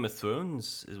think Game of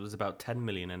Thrones was about 10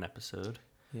 million an episode.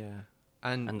 Yeah.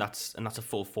 And that's a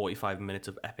full 45 minutes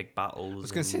of epic battles. I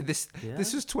was going to say, this Yeah.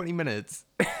 This was 20 minutes.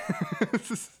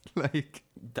 Like...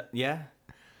 Yeah.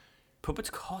 Puppets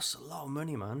cost a lot of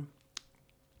money, man.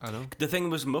 I know. The thing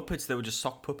was Muppets, they were just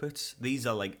sock puppets. These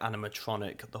are like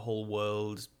animatronic, the whole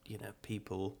world,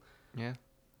 people. Yeah.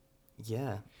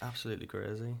 Yeah, absolutely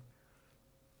crazy.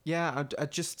 Yeah, I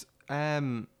just...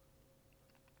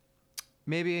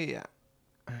 maybe...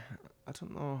 I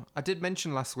don't know. I did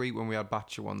mention last week when we had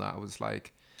Batcher one that I was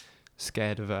like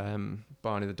scared of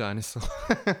Barney the dinosaur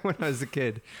when I was a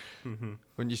kid. Mm-hmm.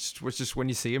 When you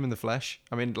see him in the flesh.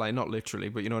 I mean, like not literally,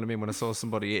 but you know what I mean. When I saw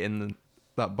somebody in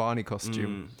that Barney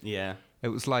costume, Yeah. it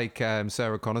was like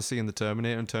Sarah Connor in the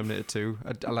Terminator and Terminator 2.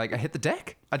 I hit the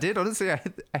deck. I did honestly. I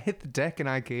hit the deck in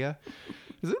IKEA. I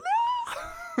was like,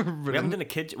 no! We haven't done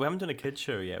a kid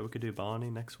show yet. We could do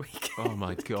Barney next week. Oh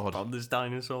my god! On this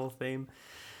dinosaur theme.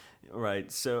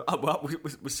 Right, so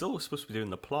we're still supposed to be doing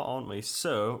the plot, aren't we?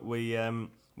 So we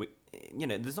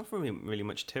there's not really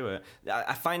much to it.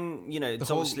 I find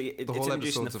it's obviously it's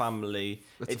introducing the family.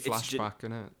 It's a flashback,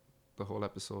 isn't it? The whole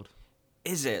episode.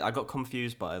 Is it? I got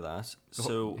confused by that.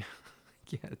 So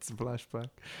yeah, it's a flashback.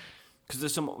 Because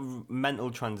there's some mental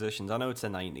transitions. I know it's the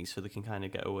 90s, so they can kind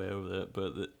of get away with it,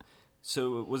 but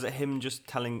So was it him just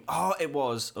telling? Oh, it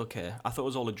was. Okay, I thought it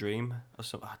was all a dream or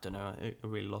something. I don't know. It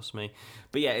really lost me.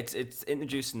 But yeah, it's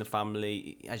introducing the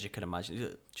family, as you can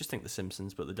imagine. Just think The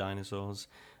Simpsons, but the dinosaurs,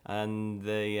 and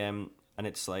and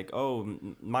it's like, oh,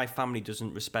 my family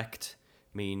doesn't respect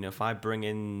me. You know, if I bring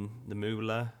in the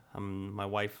moolah, my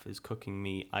wife is cooking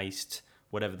me iced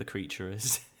whatever the creature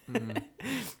is.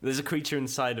 There's a creature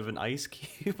inside of an ice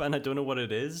cube, and I don't know what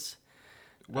it is.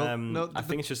 Well, no, I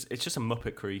think it's just a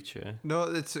Muppet creature. No,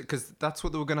 it's because that's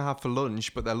what they were going to have for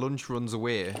lunch, but their lunch runs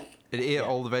away. It ate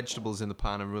all the vegetables in the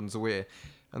pan and runs away.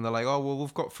 And they're like, oh, well,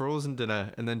 we've got frozen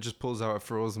dinner, and then just pulls out a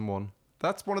frozen one.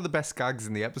 That's one of the best gags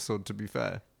in the episode, to be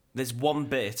fair. There's one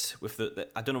bit with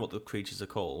I don't know what the creatures are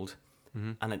called,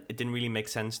 and it didn't really make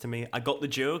sense to me. I got the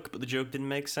joke, but the joke didn't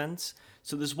make sense.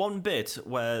 So there's one bit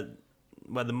where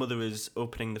the mother is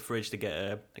opening the fridge to get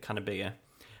a can of beer.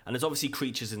 And there's obviously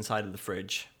creatures inside of the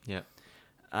fridge. Yeah.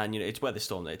 And, you know, it's where they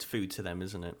store it. It's food to them,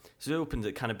 isn't it? So it opens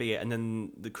it, kind of beer, and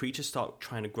then the creatures start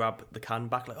trying to grab the can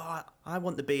back. Like, oh, I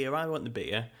want the beer, I want the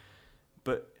beer.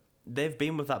 But they've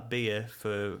been with that beer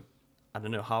for, I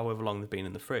don't know, however long they've been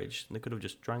in the fridge. They could have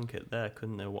just drank it there,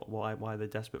 couldn't they? Why are they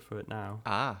desperate for it now?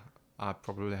 I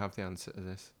probably have the answer to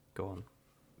this. Go on.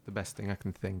 The best thing I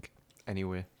can think,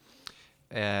 anyway.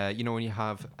 You know when you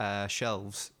have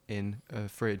shelves in a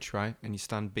fridge, right, and you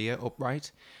stand beer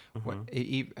upright,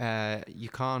 you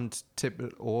can't tip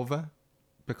it over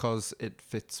because it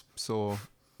fits so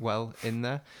well in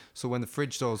there. So when the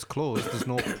fridge door's closed, there's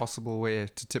no possible way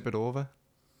to tip it over.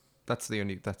 I've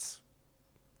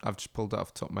just pulled that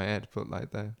off the top of my head, but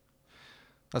like there.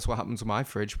 That's what happens with my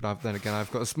fridge, but then again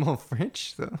I've got a small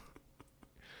fridge, so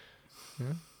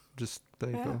yeah. Just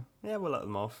there you go. Yeah, we'll let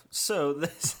them off. So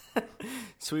this,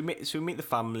 so we meet the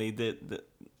family.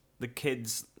 The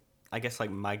kids, I guess,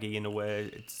 like Maggie in a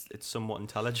way. It's somewhat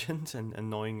intelligent and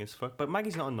annoying as fuck. But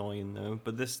Maggie's not annoying though.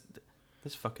 But this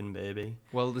fucking baby.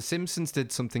 Well, The Simpsons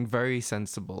did something very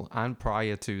sensible, and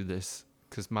prior to this,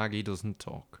 because Maggie doesn't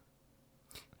talk.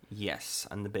 Yes,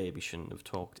 and the baby shouldn't have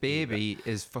talked. Baby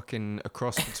is fucking a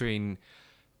cross between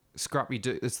Scrappy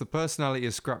Doo. It's the personality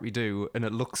of Scrappy Doo, and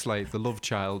it looks like the love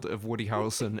child of Woody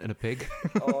Harrelson and a pig.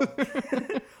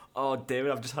 Oh,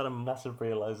 David, I've just had a massive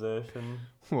realization.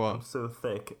 What? I'm so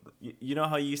thick. You know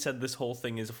how you said this whole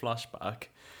thing is a flashback?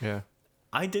 Yeah.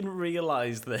 I didn't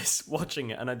realize this watching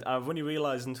it, and I've only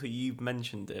realized until you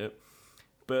mentioned it.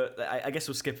 But I guess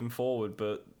we're skipping forward,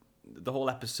 but the whole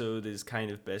episode is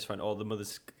kind of based around, the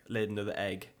mother's laid another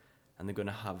egg, and they're going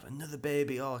to have another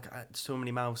baby. Oh, so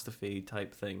many mouths to feed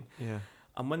type thing. Yeah.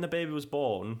 And when the baby was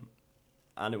born,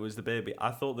 and it was the baby,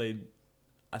 I thought they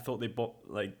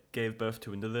gave birth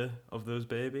to another of those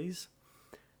babies.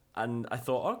 And I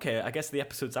thought, okay, I guess the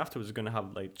episodes afterwards are going to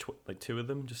have like two of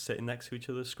them just sitting next to each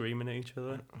other, screaming at each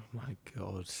other. Oh my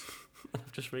God.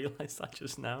 I've just realised that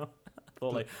just now. I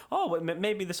thought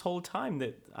maybe this whole time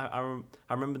that I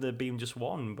remember there being just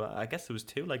one, but I guess there was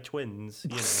two, like twins, you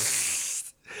know.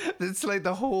 It's like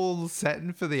the whole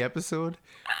setting for the episode.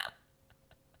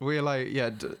 We're like, yeah,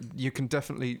 you can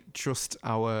definitely trust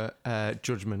our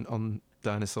judgment on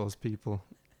dinosaurs, people.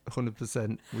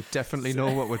 100%. We definitely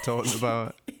know what we're talking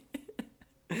about.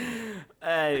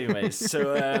 Anyway,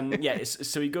 so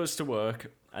so he goes to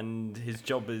work, and his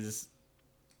job is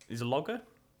he's a logger,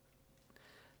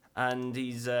 and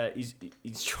he's trying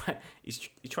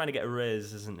to get a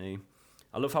raise, isn't he?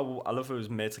 I love how his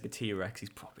mate's like a T-Rex.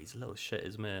 He's a little shit,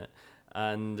 his mate,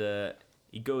 and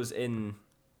he goes into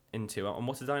and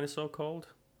what's the dinosaur called?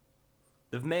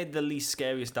 They've made the least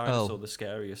scariest dinosaur the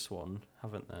scariest one,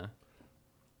 haven't they?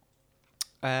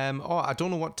 I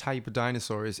don't know what type of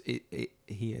dinosaur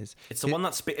he is. It's the one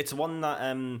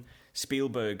that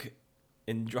Spielberg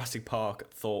in Jurassic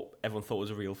Park everyone thought was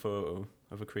a real photo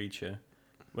of a creature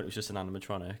when it was just an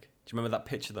animatronic. Do you remember that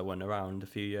picture that went around a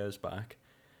few years back?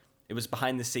 It was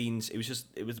behind the scenes. It was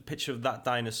a picture of that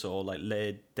dinosaur like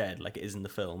laid dead, like it is in the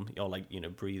film, or like, you know,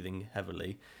 breathing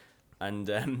heavily.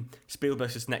 And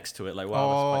Spielberg's just next to it, like,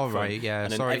 wow, that's quite fun. Yeah.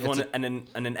 And then Sorry, everyone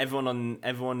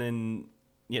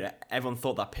everyone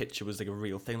thought that picture was like a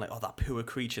real thing, like, oh, that poor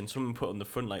creature, and someone put on the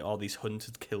front like, oh, these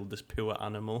hunters killed this poor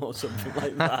animal or something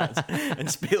like that. And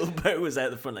Spielberg was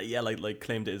out the front, like, yeah, like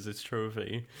claimed it as his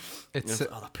trophy. It's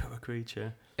that poor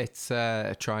creature. It's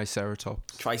a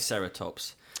Triceratops.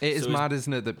 Triceratops. It is mad,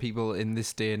 isn't it, that people in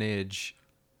this day and age,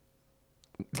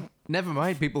 never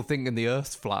mind people thinking the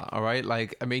Earth's flat, all right?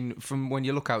 Like, I mean, from when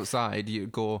you look outside, you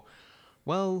go,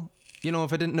 well, you know,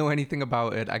 if I didn't know anything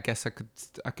about it, I guess I could,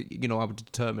 you know, I would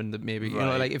determine that maybe, you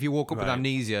know, like if you woke up with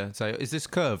amnesia, say, is this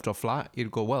curved or flat? You'd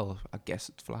go, well, I guess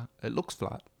it's flat. It looks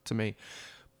flat to me.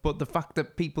 But the fact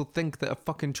that people think that a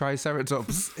fucking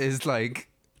Triceratops is like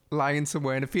lying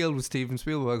somewhere in a field with Steven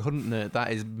Spielberg hunting it,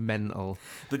 that is mental.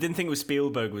 They didn't think it was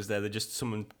Spielberg was there. They just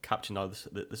someone captured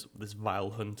this vile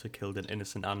hunter killed an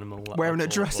innocent animal. Wearing a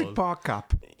That's all it Jurassic was. Park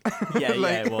cap. Yeah,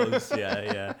 Like- yeah, it was.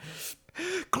 Yeah.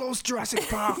 Close Jurassic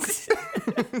Park.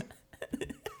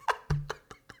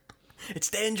 It's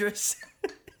dangerous.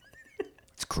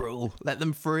 It's cruel. Let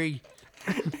them free.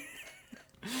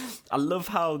 I love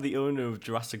how the owner of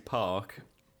Jurassic Park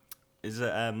is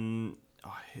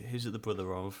who's it the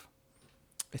brother of?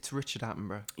 It's Richard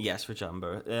Attenborough. Yes, Rich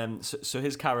Amber. So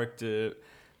his character,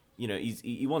 you know,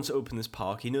 he wants to open this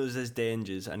park. He knows there's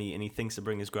dangers, and he thinks to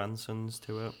bring his grandsons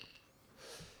to it.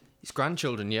 His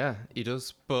grandchildren, yeah, he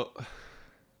does. But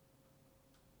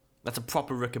That's a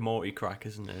proper Rick and Morty crack,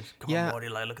 isn't it? Come Yeah. on, Morty,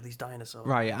 like, look at these dinosaurs.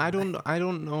 right, I don't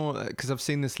know, because I've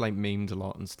seen this like memed a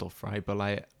lot and stuff, right? But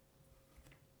like,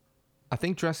 I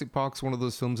think Jurassic Park's one of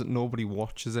those films that nobody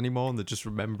watches anymore, and they just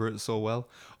remember it so well,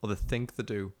 or they think they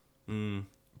do. Mm.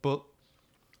 But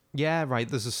yeah, right.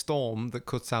 There's a storm that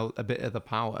cuts out a bit of the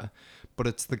power, but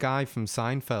it's the guy from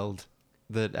Seinfeld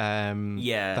that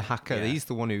Yeah, the hacker. yeah. He's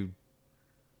the one who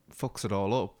fucks it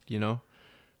all up, you know.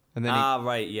 And then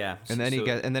Right, yeah. and then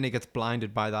he gets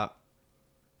blinded by that,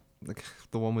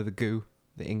 the one with the goo,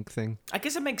 the ink thing. I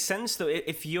guess it makes sense though.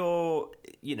 If you're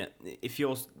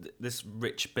this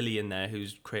rich billionaire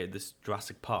who's created this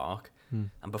Jurassic Park,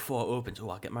 and before it opens,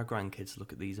 I'll get my grandkids to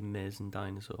look at these amazing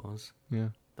dinosaurs. Yeah.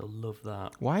 They'll love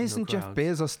that. Why No isn't Jeff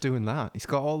crowds. Bezos doing that? He's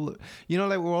got all, like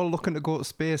we're all looking to go to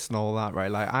space and all that, right?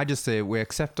 Like I just say we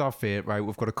accept our fate, right?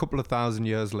 We've got a couple of thousand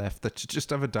years left. Let's just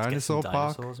have a Get some dinosaur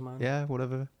park. dinosaurs, man. Yeah,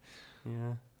 whatever.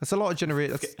 Yeah. That's a lot of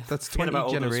That's Forget 20 about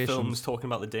all those generations. films talking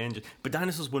about the danger. But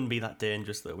dinosaurs wouldn't be that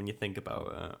dangerous though when you think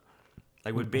about it.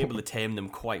 Like we'd be able to tame them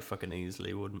quite fucking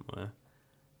easily, wouldn't we?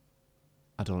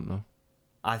 I don't know.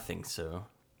 I think so.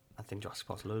 I think Jurassic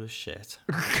Park's a load of shit.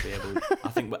 I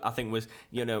think was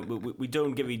we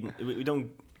don't give we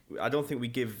don't. I don't think we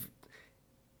give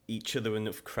each other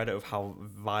enough credit of how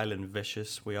vile and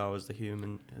vicious we are as a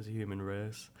human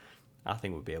race. I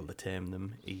think we'd be able to tame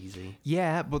them easy.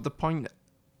 Yeah, but the point,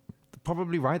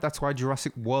 probably right. That's why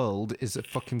Jurassic World is a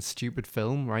fucking stupid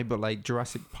film, right? But like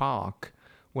Jurassic Park,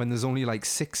 when there's only like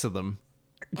 6 of them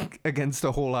against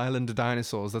a whole island of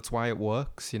dinosaurs, that's why it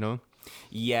works, you know.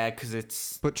 Yeah, because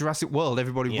it's But Jurassic World,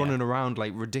 everybody Yeah. running around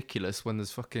like ridiculous when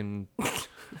there's fucking,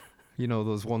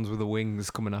 those ones with the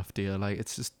wings coming after you. Like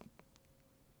it's just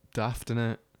daft,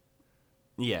 innit?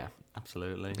 yeah,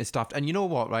 absolutely. It's daft. And you know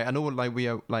what, right? I know like we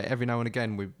are, like every now and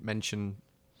again we mention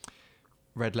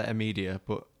Red Letter Media,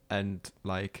 and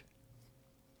like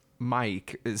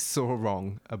Mike is so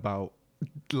wrong about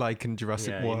liking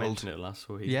Jurassic Yeah, you World. mentioned it last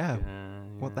week. Yeah.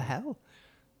 What the hell?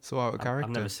 So out of character.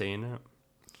 I've never seen it.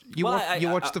 You, Well, watched, you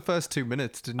I- watched the first 2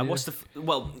 minutes, didn't I you? watched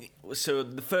so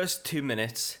the first 2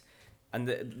 minutes, and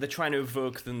they're trying to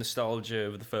evoke the nostalgia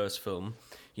of the first film.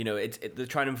 You know, they're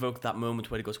trying to evoke that moment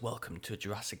where he goes, "Welcome to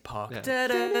Jurassic Park," Yeah. da,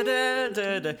 da, da, da,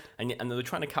 da, da. And they're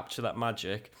trying to capture that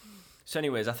magic. So,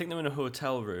 anyways, I think they're in a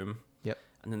hotel room. Yep.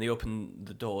 And then they open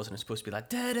the doors, and it's supposed to be like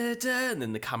da da da, and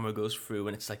then the camera goes through,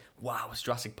 and it's like, wow, it's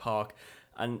Jurassic Park.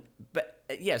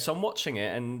 So I'm watching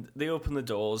it, and they open the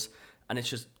doors, and it's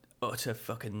just utter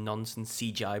fucking nonsense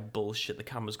CGI bullshit. The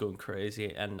camera's going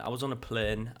crazy, and I was on a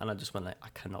plane, and I just went like, I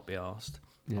cannot be arsed.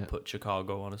 Yeah. I'll put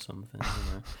Chicago on or something,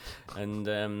 you know.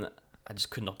 And I just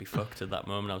could not be fucked at that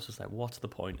moment. I was just like, what's the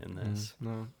point in this?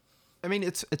 No. I mean,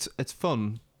 it's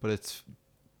fun, but it's,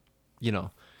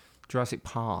 Jurassic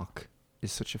Park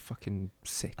is such a fucking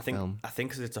sick I think film.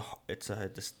 because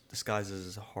it's disguised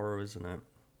as a horror, isn't it?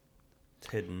 It's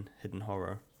hidden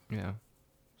horror. Yeah.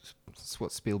 That's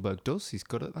what Spielberg does. He's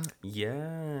good at that.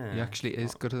 Yeah, He actually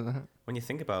is good at that. When you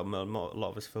think about it, a lot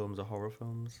of his films are horror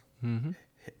films, Mm-hmm.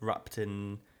 wrapped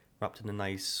in a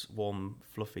nice, warm,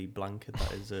 fluffy blanket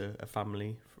that is a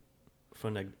family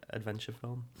fun adventure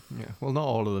film. Yeah. Well, not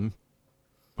all of them,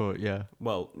 but yeah.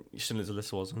 Well, Schindler's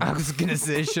List wasn't. I was gonna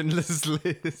say Schindler's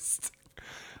List.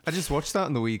 I just watched that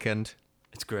on the weekend.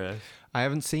 It's great. I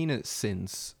haven't seen it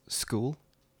since school.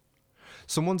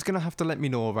 Someone's gonna have to let me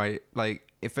know, right? Like,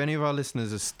 if any of our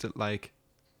listeners are still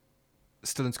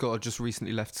in school or just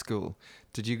recently left school,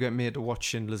 did you get made to watch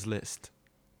Schindler's List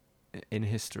in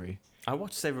history? I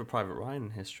watched Saving Private Ryan in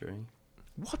history.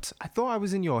 What? I thought I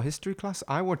was in your history class.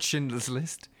 I watched Schindler's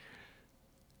List.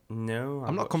 No,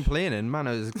 I'm not complaining, man.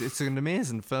 It's an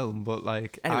amazing film, but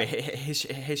like... Anyway,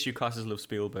 history classes love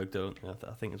Spielberg, don't they?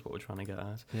 I think is what we're trying to get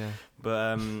at. Yeah.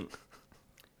 But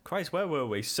Christ, where were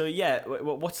we? So yeah,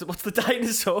 what's the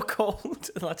dinosaur called?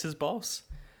 That's his boss.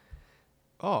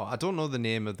 Oh, I don't know the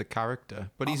name of the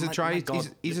character, but he's Oh a my tri. God.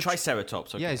 He's a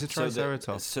Triceratops. Okay. Yeah, he's a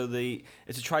Triceratops.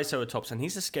 It's a Triceratops, and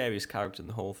he's the scariest character in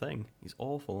the whole thing. He's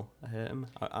awful. I hate him.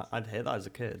 I'd hate that as a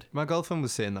kid. My girlfriend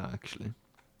was saying that actually.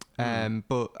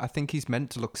 But I think he's meant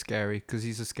to look scary because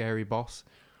he's a scary boss.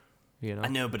 You know. I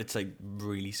know, but it's like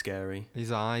really scary.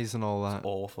 His eyes and all that.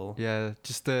 Awful. Yeah,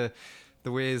 just the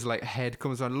way his like head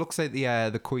comes on. It looks like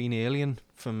the queen alien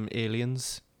from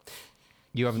Aliens.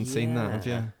 You haven't seen that, have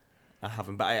you? I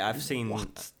haven't, but I've seen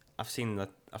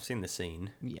the scene.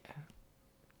 Yeah.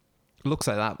 Looks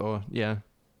like that though. Yeah.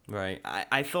 Right.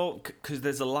 I thought because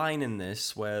there's a line in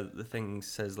this where the thing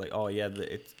says like, oh yeah,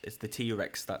 it's the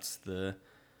T-Rex that's the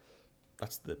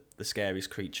scariest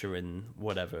creature in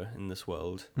whatever in this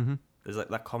world. Mm-hmm. There's like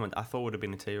that comment. I thought it would have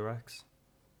been a T-Rex.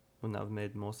 Wouldn't that have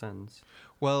made more sense?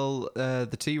 Well,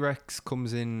 the T-Rex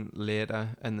comes in later,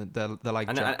 and they're like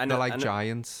I they're like know.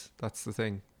 giants. That's the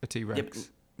thing. A T-Rex.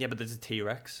 Yeah, but there's a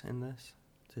T-Rex in this.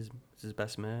 It's his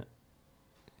best mate.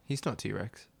 He's not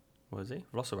T-Rex. What is he?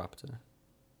 Velociraptor.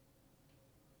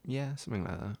 Yeah, something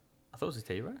like that. I thought it was a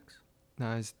T-Rex.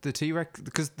 No, it's the T-Rex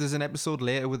because there's an episode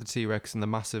later with the T-Rex and the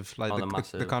massive. Like Oh, they, the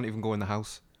massive. they can't even go in the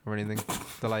house or anything.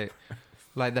 They're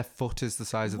like their foot is the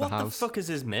size of What the the house. fuck is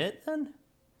his mate then?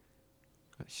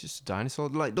 It's just a dinosaur.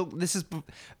 Like, look, this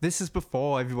is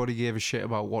before everybody gave a shit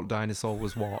about what dinosaur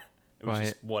was what. It was Right.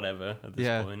 just whatever at this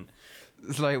Yeah. point.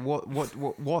 It's like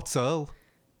what's Earl?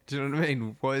 Do you know what I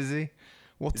mean? What is he?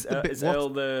 What's the bit? Is Earl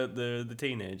the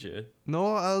teenager?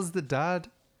 No, Earl's the dad.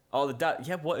 Oh, the dad.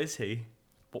 Yeah, what is he?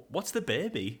 What's the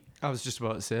baby? I was just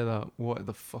about to say that. What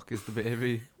the fuck is the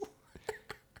baby?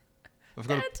 I've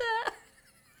got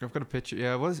a picture.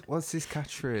 Yeah, what's his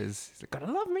catchphrase? He's like,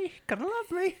 gotta love me.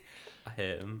 I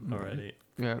hate him already.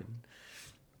 Yeah.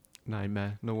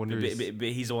 Nightmare. No wonder But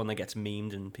he's the one that gets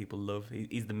memed and people love.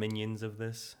 He's the minions of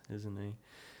this, isn't he?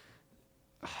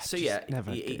 So just yeah,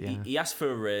 never he asks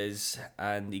for a raise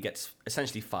and he gets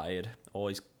essentially fired, or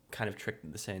he's kind of tricked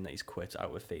into saying that he's quit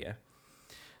out of fear.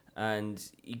 And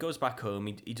he goes back home.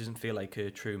 He doesn't feel like a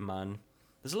true man.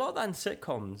 There's a lot of that in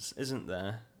sitcoms, isn't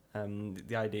there?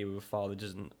 The idea of a father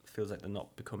feels like they're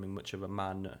not becoming much of a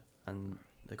man and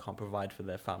they can't provide for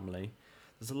their family.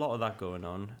 There's a lot of that going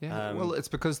on. Yeah, well, it's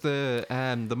because the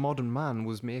modern man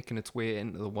was making its way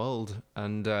into the world,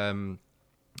 and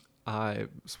I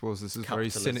suppose this is very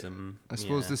cynical. capitalism. I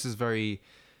suppose this is very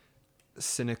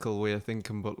cynical way of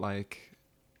thinking, but like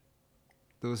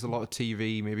there was a lot of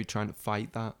TV maybe trying to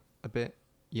fight that a bit,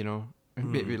 you know,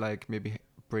 and maybe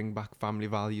bring back family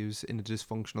values in a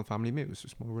dysfunctional family. Maybe it was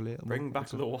just more relatable. Bring back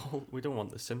the Walt. We don't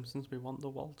want the Simpsons. We want the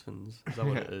Waltons. Is that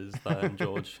what it is? That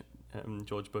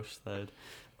George Bush said.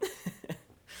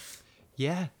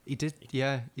 Yeah, he did.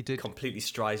 Yeah, he did. Completely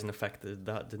Streisand affected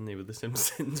that, didn't he, with the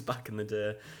Simpsons back in the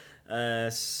day?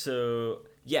 So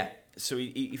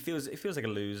he feels like a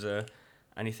loser,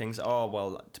 and he thinks, oh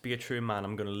well, to be a true man,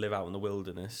 I'm going to live out in the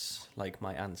wilderness like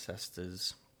my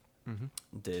ancestors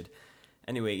did.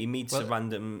 Anyway, he meets a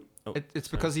random. It's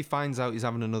because he finds out he's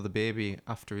having another baby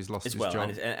after he's lost his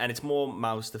job. And it's more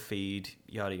mouths to feed,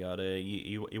 yada yada.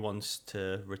 He wants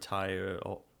to retire,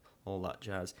 all that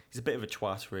jazz. He's a bit of a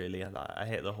twat, really. I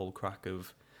hate the whole crack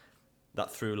of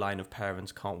that through line of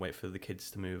parents can't wait for the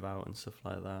kids to move out and stuff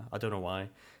like that. I don't know why.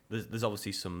 There's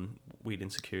obviously some weird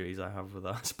insecurities I have with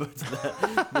that, but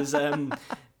there's and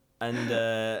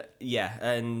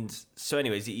so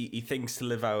anyways, he thinks to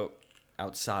live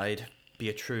outside, be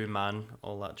a true man,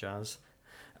 all that jazz,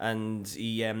 and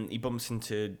he bumps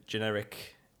into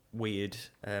generic weird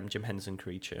Jim Henson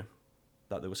creature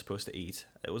that they were supposed to eat.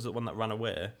 It was the one that ran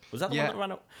away. Was that the one that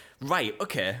ran away? Right.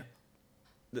 Okay.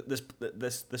 There's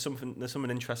something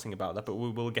interesting about that, but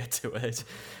we'll get to it.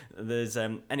 There's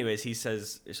anyways, he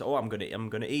says, "Oh, I'm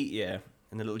gonna eat you,"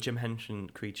 and the little Jim Henson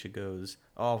creature goes,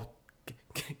 "Oh,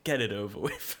 get it over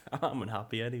with. I'm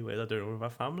unhappy anyways. I don't know where my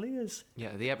family is."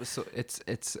 Yeah, the episode. It's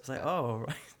like, oh,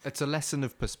 right. It's a lesson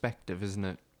of perspective, isn't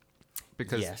it?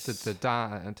 Because Yes. the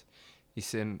dad, he's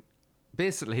saying,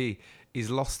 basically, he's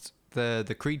lost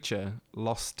the creature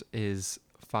lost his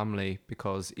family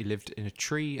because he lived in a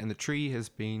tree, and the tree has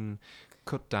been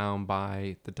cut down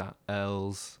by the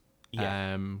Earl's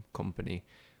company.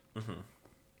 Mm-hmm.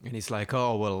 And he's like,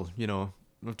 oh well, you know,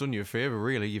 I've done you a favor.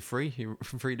 Really, you're free. You're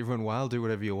free to run wild, do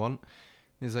whatever you want.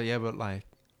 And he's like, yeah, but like,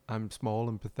 I'm small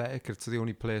and pathetic. It's the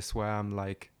only place where I'm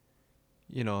like,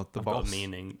 you know, the I've boss. got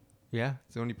meaning. Yeah,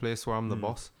 it's the only place where I'm the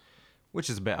boss, which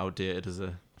is a bit outdated as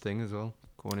a thing as well.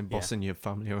 Going and bossing your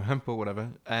family around, but whatever.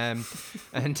 And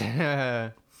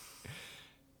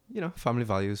you know, family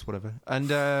values, whatever.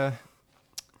 And and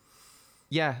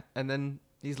then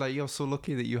He's like, you're so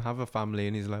lucky that you have a family,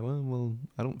 and he's like, well,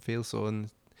 I don't feel so, and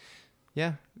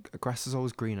yeah, grass is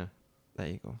always greener. There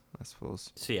you go, I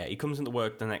suppose. So yeah, he comes into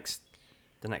work the next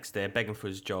day begging for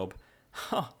his job.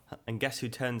 Huh. And guess who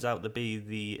turns out to be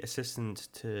the assistant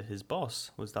to his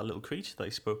boss? Was that little creature that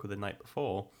he spoke with the night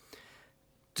before.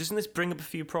 Doesn't this bring up a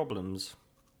few problems?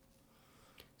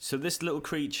 So this little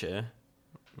creature,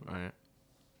 Right.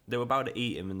 they were about to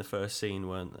eat him in the first scene,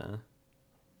 weren't they?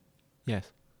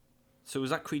 Yes. So was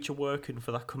that creature working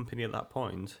for that company at that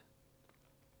point?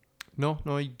 No,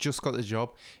 he just got the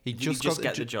job. He Did he just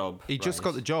get the job? He just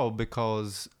got the job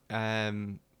because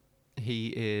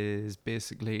he is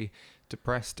basically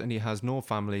depressed and he has no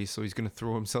family, so he's going to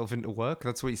throw himself into work.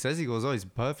 That's what he says. He goes, "Oh, he's a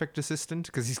perfect assistant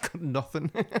because he's got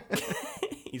nothing."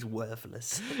 He's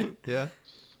worthless. Yeah.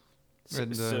 So,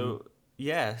 And,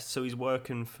 so he's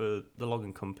working for the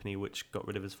logging company, which got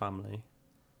rid of his family.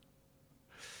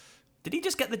 Did he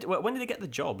just get when did he get the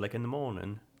job? Like in the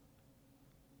morning?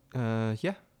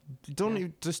 Yeah.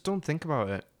 Just don't think about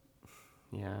it.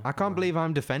 Yeah. I can't believe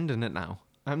I'm defending it now.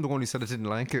 I'm the one who said I didn't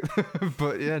like it,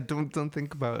 but yeah, don't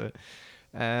think about it.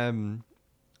 That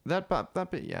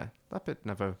bit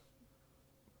never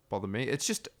bothered me. It's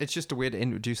just a way to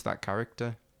introduce that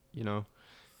character. You know,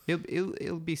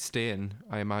 he'll be staying,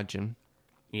 I imagine.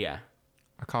 Yeah.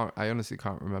 I honestly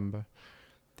can't remember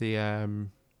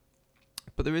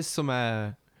but there is some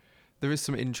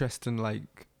interesting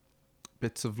like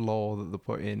bits of lore that they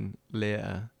put in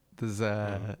later. There's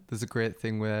a great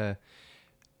thing where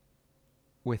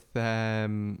with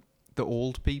the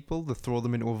old people, they throw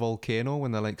them into a volcano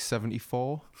when they're like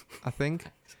 74, I think.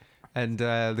 And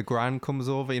the gran comes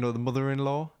over, the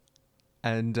mother-in-law,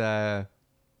 and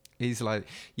he's like,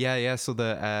 yeah. So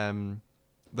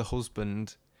the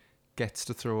husband gets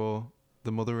to throw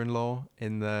the mother-in-law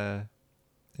in a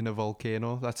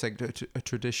volcano. That's like a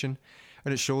tradition,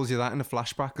 and it shows you that in a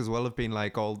flashback as well of being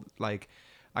like all like,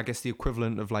 I guess the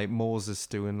equivalent of like Moses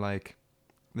doing like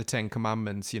the Ten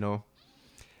Commandments,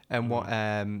 And what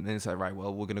and it's like, right,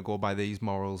 well, we're gonna go by these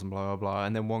morals and blah blah blah.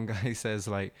 And then one guy says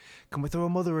like, "Can we throw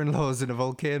mother-in-laws in a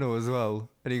volcano as well?"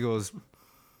 And he goes,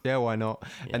 "Yeah, why not?"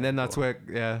 Yeah, and then that's where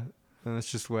and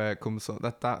that's just where it comes. So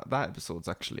that episode's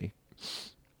actually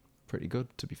pretty good,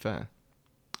 to be fair.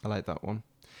 I like that one.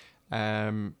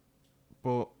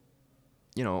 But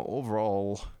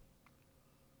overall,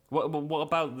 What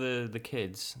about the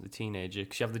kids, the teenager?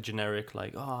 Because you have the generic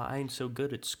like, "Oh, I ain't so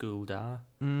good at school, da."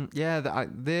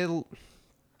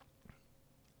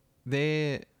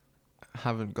 they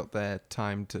haven't got their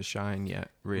time to shine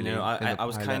yet. Really, No, I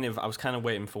was kind of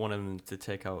waiting for one of them to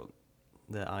take out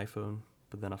their iPhone,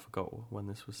 but then I forgot when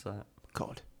this was set.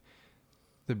 God,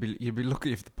 you'd be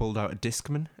lucky if they pulled out a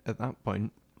Discman at that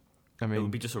point. I mean, It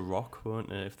would be just a rock,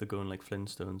 wouldn't it, if they're going like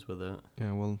Flintstones with it?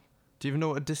 yeah. Well, do you even know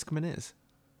what a Discman is?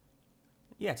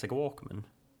 Yeah, it's like a Walkman.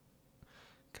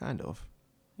 Kind of.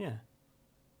 Yeah.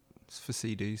 It's for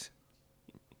CDs.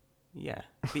 Yeah.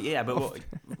 But what?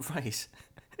 Right.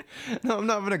 No, I'm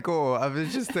not having a go. I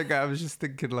was just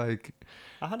thinking like.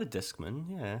 I had a Discman,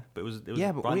 yeah, but it was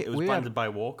Yeah, but we had- branded by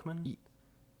Walkman.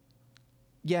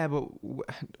 Yeah, but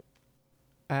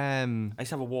I used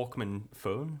to have a Walkman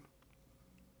phone.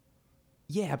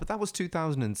 yeah, but that was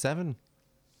 2007.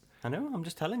 I know. I'm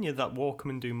just telling you that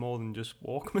Walkman do more than just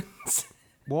Walkmans.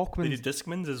 They do Walkman's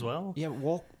Discmans as well. yeah,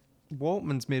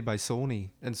 Walkman's made by Sony,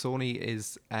 and Sony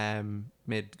is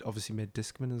made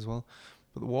Discman as well.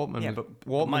 But the Walkman, Yeah, but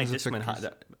Walkman's my a Discman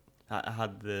success-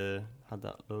 had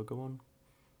that logo on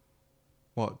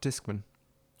what Discman,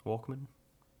 Walkman.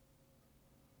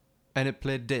 and it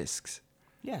played discs.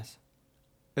 Yes.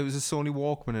 It was a Sony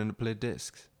Walkman, and it played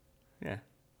discs. Yeah.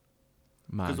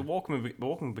 Man, Because the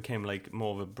Walkman became like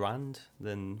more of a brand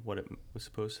than what it was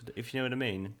supposed to do. If you know what I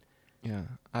mean. yeah.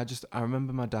 I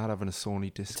remember my dad having a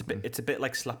Sony Discman. It's a bit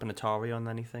like slapping Atari on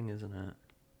anything, isn't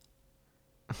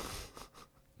it?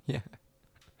 Yeah.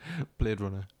 Blade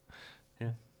Runner.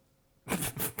 Yeah.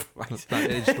 Right.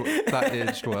 That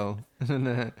aged well.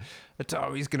 And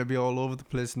Atari's gonna be all over the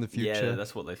place in the future. Yeah,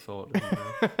 that's what they thought. Didn't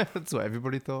they? That's what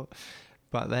everybody thought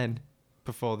back then,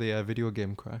 before the video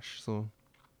game crash. So,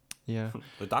 yeah.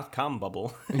 The dot-com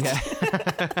bubble. Yeah.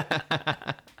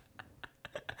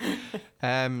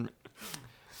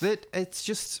 That it's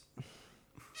just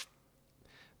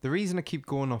the reason I keep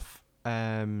going off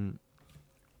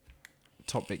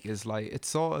topic is like it's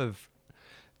sort of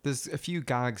there's a few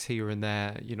gags here and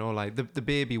there, like the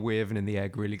baby waving in the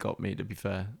egg really got me, to be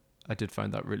fair. I did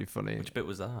find that really funny. Which bit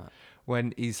was that?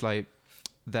 When he's like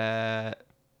I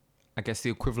guess the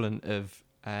equivalent of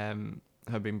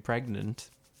her being pregnant,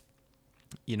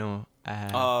 I don't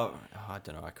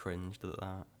know. I cringed at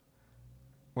that.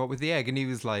 What with the egg? And he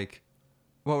was like,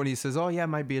 what when he says, oh yeah, it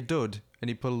might be a dud, and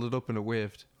he pulled it up and it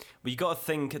waved. But you got to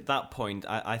think at that point,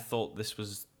 I thought this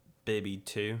was Baby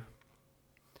 2.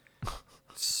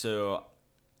 So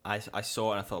I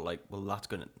saw it and I thought, like, well,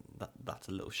 that's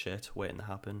a little shit waiting to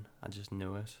happen. I just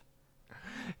knew it.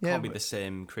 Yeah, Can't be the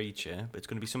same creature, but it's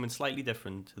going to be something slightly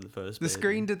different to the first. the Baby.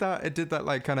 screen did that. It did that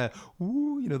like kind of,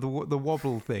 ooh, you know, the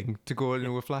wobble thing to go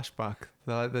into a flashback.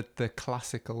 The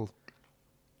classical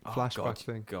flashback God,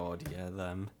 thing. God, yeah,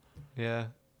 them. Yeah.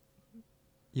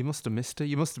 You must have missed it.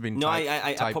 You must have been. No,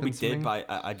 I probably typing did, something. but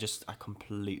I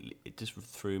completely, it just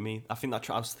threw me. I think that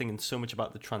I was thinking so much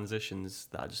about the transitions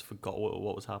that I just forgot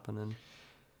what was happening.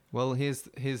 Well, here's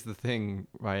the thing,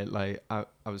 right? Like I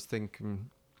was thinking,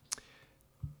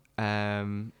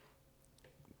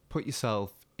 put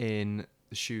yourself in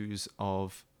the shoes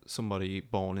of somebody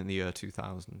born in the year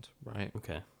 2000, right?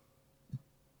 Okay.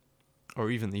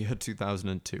 Or even the year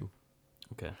 2002.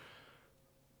 Okay.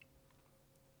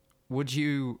 Would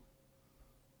you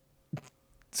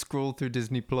scroll through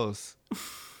Disney Plus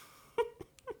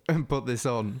and put this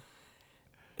on?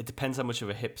 It depends how much of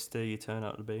a hipster you turn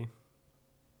out to be.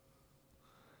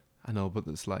 I know, but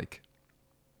it's like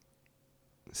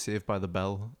Saved by the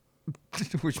Bell,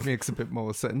 which makes a bit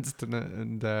more sense, doesn't it?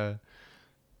 And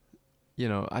you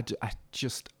know, I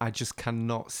just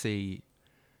cannot see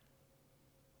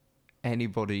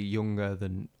anybody younger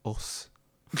than us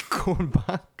going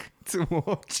back to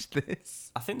watch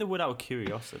this. I think they would out of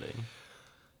curiosity.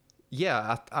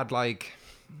 Yeah, I'd like,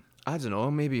 I don't know,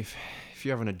 maybe if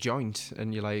you're having a joint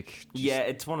and you're like, Yeah,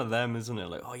 it's one of them, isn't it?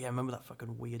 Like, oh yeah, remember that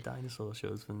fucking weird dinosaur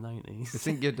shows from the 90s? I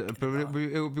think but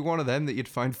it would be one of them that you'd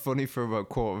find funny for about a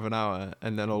quarter of an hour,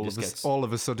 and then all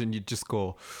of a sudden you'd just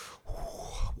go,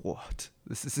 what?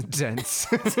 This is intense.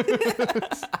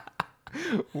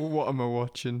 What am I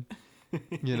watching?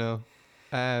 You know?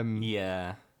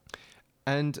 Yeah.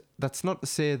 And that's not to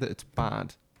say that it's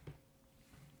bad,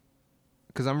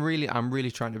 because I'm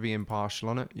really trying to be impartial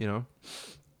on it, you know.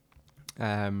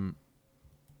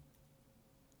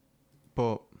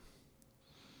 But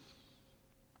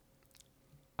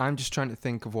I'm just trying to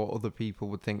think of what other people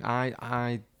would think.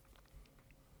 I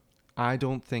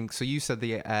don't think so. You said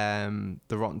the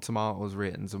Rotten Tomatoes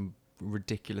ratings are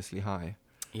ridiculously high.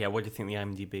 Yeah, what do you think the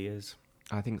IMDb is?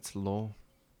 I think it's low.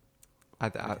 I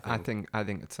think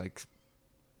it's like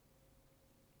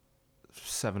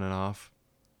 7.5.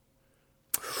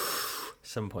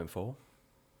 7.4.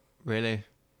 Really?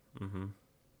 Mm-hmm.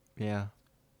 Yeah.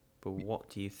 But what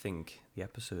do you think the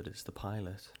episode is, the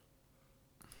pilot?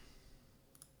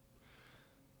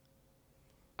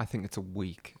 I think it's a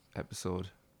weak episode,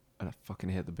 and I fucking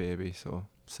hate the baby, so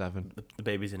 7. The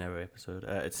baby's in every episode.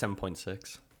 It's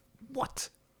 7.6. What?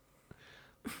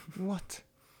 What?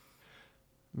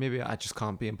 Maybe I just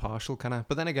can't be impartial, can I?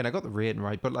 But then again, I got the rating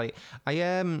right. But like,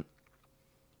 I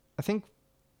think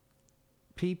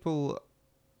people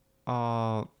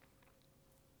are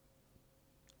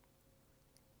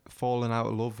falling out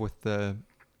of love with the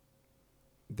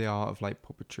art of like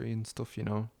puppetry and stuff, you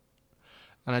know.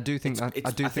 And I do think I think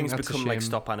that's it's a become shame. like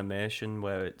stop animation,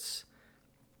 where it's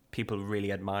people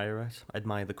really admire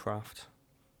the craft,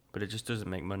 but it just doesn't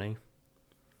make money.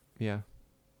 Yeah.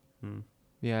 Hmm.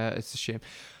 Yeah, it's a shame.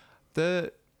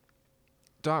 The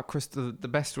Dark Crystal, the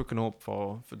best we can hope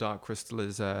for Dark Crystal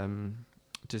is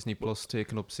Disney Plus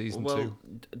taking up season 2.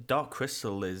 Dark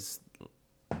Crystal is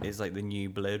like the new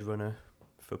Blade Runner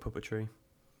for puppetry.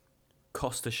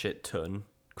 Cost a shit ton,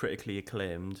 critically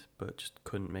acclaimed, but just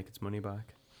couldn't make its money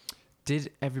back.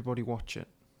 Did everybody watch it?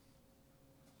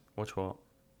 Watch what?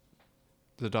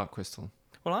 The Dark Crystal.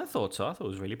 Well, I thought so. I thought it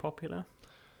was really popular.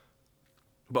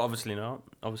 But obviously not.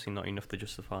 Obviously not enough to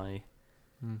justify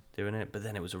doing it. But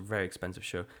then it was a very expensive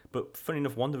show. But funny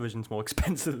enough, WandaVision's more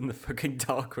expensive than the fucking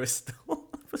Dark Crystal.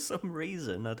 For some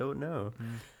reason. I don't know.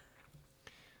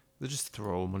 They just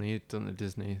throw money, don't they,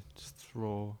 Disney? Just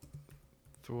throw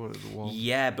it at the wall.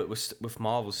 Yeah, but with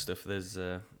Marvel stuff, there's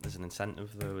an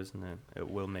incentive though, isn't it?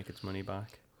 It will make its money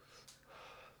back.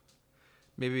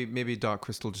 Maybe Dark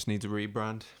Crystal just needs a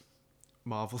rebrand.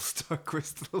 Marvel's Dark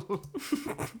Crystal.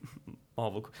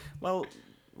 Marvel. Well,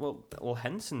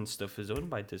 Henson stuff is owned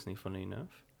by Disney. Funny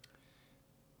enough.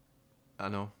 I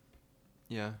know.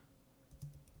 Yeah.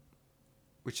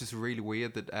 Which is really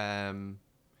weird that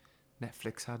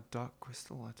Netflix had Dark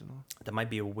Crystal. I don't know. There might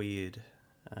be a weird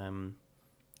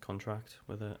contract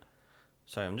with it.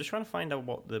 Sorry, I'm just trying to find out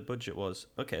what the budget was.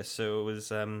 Okay, so it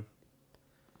was.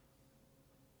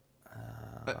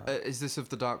 Is this of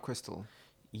the Dark Crystal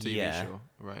TV yeah. show?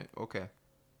 Right. Okay.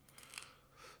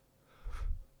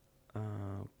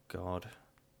 Oh God.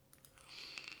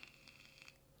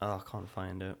 Oh, I can't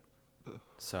find it.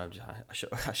 So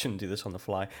I shouldn't do this on the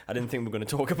fly. I didn't think we were going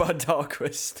to talk about Dark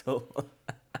Crystal.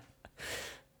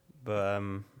 But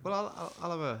Well,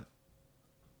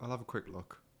 I'll have a quick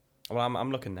look. well,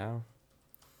 I'm looking now.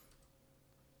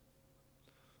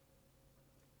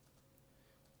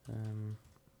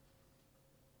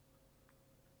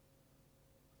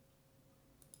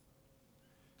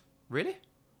 Really?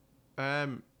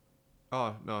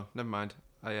 Oh no, never mind.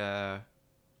 I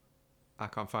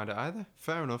can't find it either.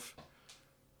 Fair enough.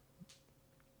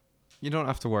 You don't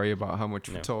have to worry about how much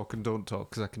we No. talk and don't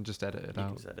talk, because I can just edit it You can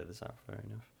out. just edit this out. Fair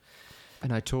enough.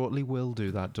 And I totally will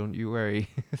do that. Don't you worry.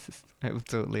 I will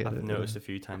totally edit I've it noticed out. a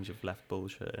few times you've left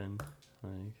bullshit in.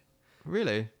 Like,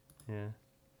 Really? yeah,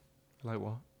 Like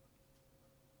what?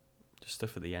 just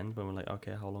stuff at the end when we're like,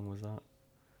 okay, how long was that?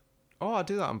 Oh, I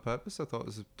do that on purpose. I thought it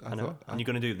was. I know. And you're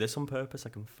gonna do this on purpose? I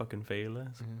can fucking feel it.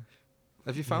 Yeah.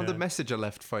 Have you found the Yeah. message I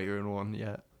left Fire in One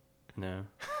yet? No.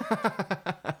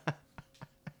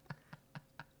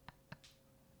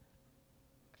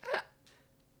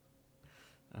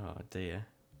 Oh dear.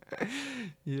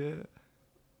 Yeah.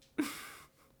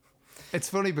 It's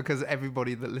funny because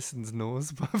everybody that listens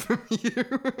knows apart from you.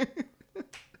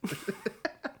 If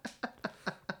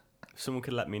someone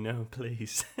could let me know,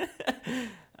 please.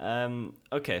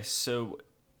 Okay, so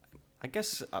I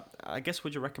guess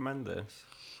would you recommend this?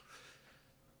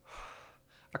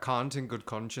 I can't in good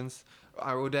conscience.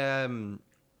 I would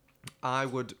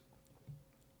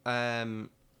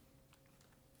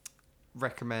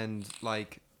recommend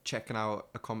like checking out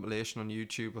a compilation on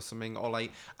YouTube or something, or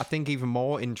like I think even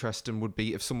more interesting would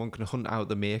be if someone can hunt out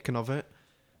the making of it.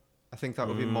 I think that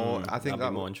would be more. I think that'd that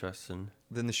be more interesting.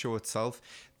 than the show itself.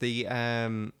 The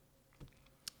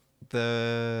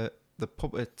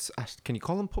puppets. Can you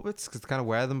call them puppets? Because they kind of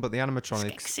wear them, but the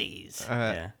animatronics Skeksis.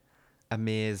 yeah.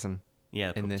 amazing.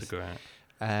 Yeah, the in puppets this. are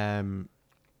great.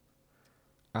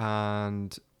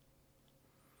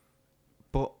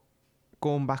 But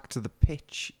going back to the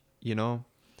pitch, you know,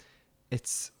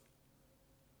 it's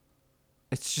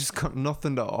just got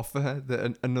nothing to offer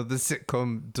that another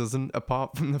sitcom doesn't,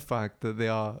 apart from the fact that they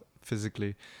are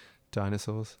physically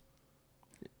dinosaurs.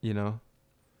 You know.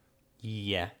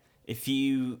 Yeah, if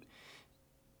you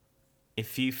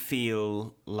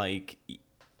feel like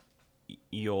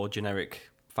your generic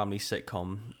family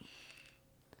sitcom,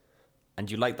 and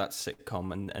you like that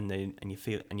sitcom, and you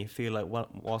feel like, well,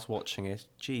 whilst watching it,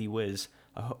 gee whiz,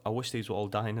 I wish these were all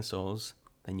dinosaurs,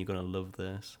 then you're gonna love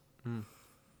this.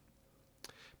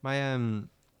 My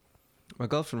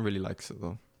girlfriend really likes it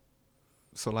though.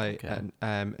 So like, Okay.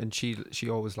 and she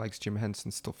always likes Jim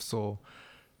Henson stuff. So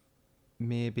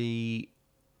maybe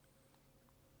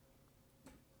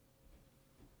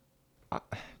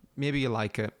you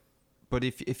like it, but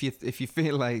if you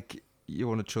feel like you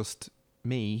want to trust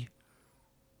me,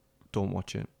 don't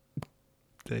watch it.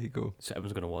 There you go. So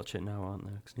everyone's gonna watch it now, aren't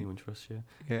they? Because no one trusts you.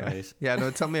 Yeah, Right. yeah.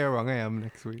 No, tell me how wrong I am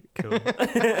next week. Cool.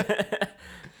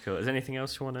 Cool. Is there anything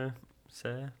else you want to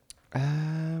say?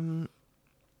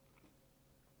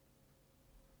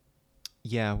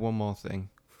 Yeah, one more thing,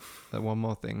 a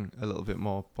little bit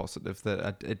more positive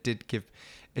that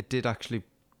it did actually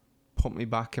put me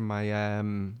back in my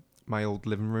my old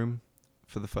living room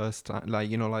for the first time. Like,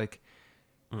 you know, like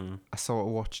I sort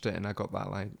of watched it and I got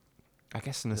that, like, I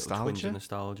guess, Little twinge of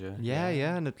nostalgia. nostalgia.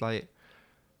 Yeah, and it, like,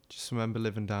 just remember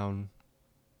living down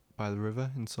by the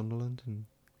river in Sunderland, and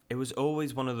It was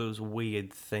always one of those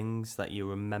weird things that you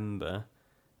remember,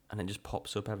 and it just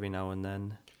pops up every now and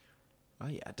then. oh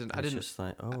yeah, I It's didn't just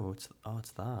like,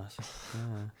 it's that.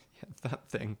 Yeah. that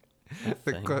thing. That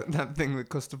thing. That thing that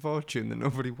cost a fortune that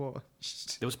nobody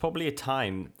watched. There was probably a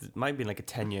time, it might be like a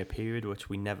 10-year period, which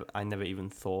I never even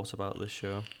thought about this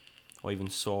show, or even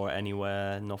saw it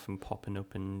anywhere. Nothing popping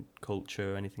up in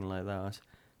culture or anything like that.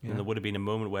 Yeah. And there would have been a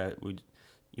moment where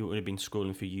you would have been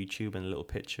scrolling through YouTube and a little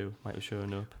picture might have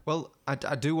shown up. Well, I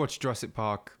do watch Jurassic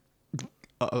Park.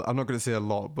 I'm not going to say a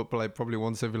lot, but like probably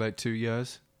once every like 2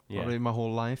 years. Yeah. Probably my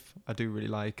whole life. I do really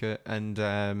like it, and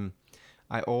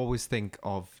I always think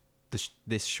of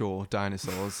this show,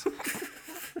 Dinosaurs,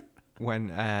 when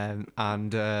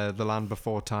and The Land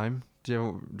Before Time. Do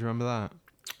you remember that?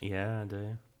 Yeah, I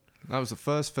do. That was the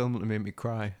first film that made me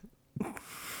cry.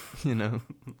 You know,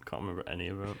 Can't remember any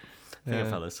of it. I think I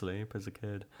fell asleep as a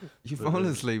kid. You've But- fallen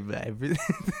asleep at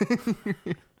everything.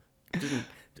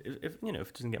 If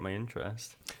it doesn't get my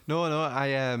interest. No,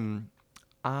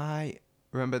 I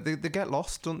remember they get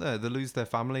lost, don't they? They lose their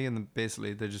family, and then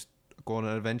basically they just go on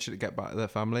an adventure to get back to their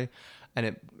family.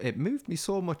 And it moved me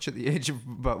so much at the age of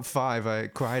about 5. I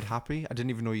cried happy. I didn't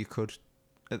even know you could.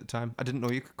 at the time. I didn't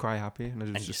know you could cry happy, and I was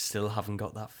And you just still haven't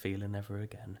got that feeling ever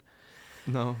again.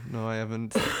 no, I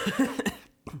haven't.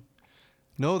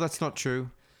 No, that's not true.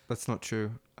 That's not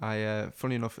true. I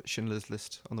funny enough, at Schindler's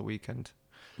List on the weekend,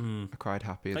 I cried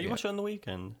happy. Oh, you watched it on the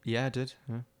weekend? Yeah, I did.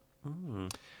 Yeah.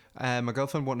 Mm. My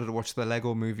girlfriend wanted to watch the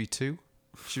Lego Movie 2.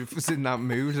 She was in that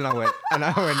mood, and I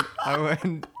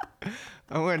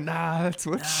went, nah, let's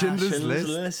watch Schindler's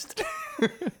List.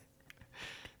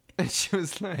 And she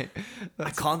was like, I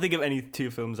can't think of any two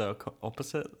films that are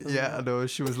opposite. yeah, I know.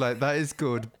 She was like, that is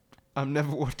good. I'm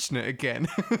never watching it again.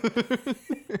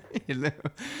 You know?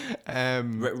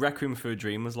 Requiem for a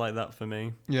Dream was like that for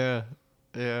me. Yeah.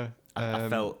 I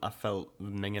felt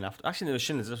minging after. Actually, no,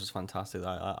 Schindler's List was fantastic.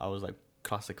 I was like,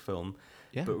 classic film.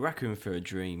 Yeah. But Requiem for a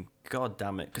Dream, god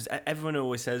damn it. Because everyone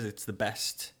always says it's the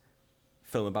best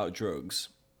film about drugs,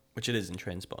 which it is in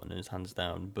Trainspotting, and it's hands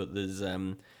down. But there's,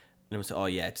 and everyone say, oh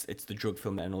yeah, it's the drug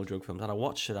film and all drug films. And I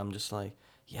watched it, I'm just like,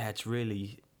 yeah, it's not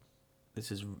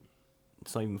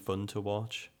even fun to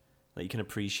watch. Like, you can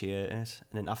appreciate it. And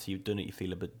then after you've done it, you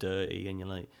feel a bit dirty, and you're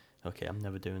like, okay, I'm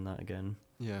never doing that again.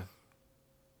 Yeah.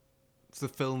 It's the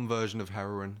film version of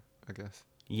heroin, I guess.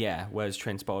 Yeah, whereas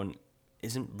Trainspotting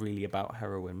isn't really about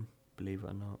heroin, believe it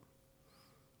or not.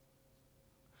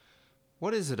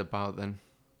 What is it about then?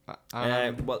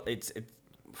 Well, it's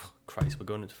Christ, we're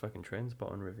going into fucking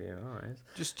Trainspotting review. All right,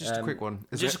 just a quick one.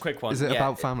 A quick one. Is it yeah,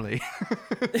 about family?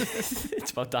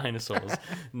 It's about dinosaurs.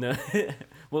 No,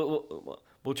 well,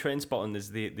 Trainspotting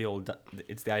is the old.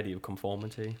 It's the idea of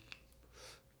conformity.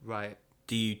 Right.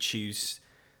 Do you choose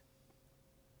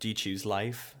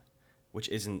life, which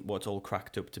isn't what's all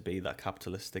cracked up to be, that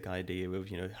capitalistic idea of,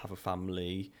 you know, have a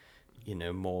family, you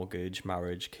know, mortgage,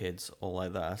 marriage, kids, all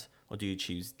like that? Or do you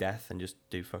choose death and just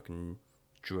do fucking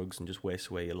drugs and just waste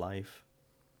away your life?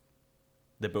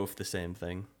 They're both the same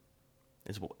thing.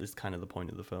 Is kind of the point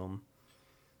of the film.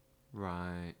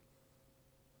 Right.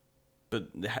 But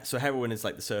so heroin is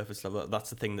like the surface level. That's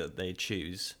the thing that they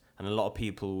choose, and a lot of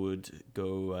people would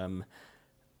go,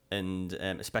 and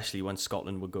especially when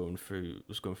Scotland was going through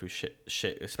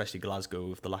shit, especially Glasgow,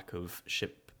 with the lack of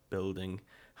shipbuilding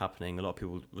happening. A lot of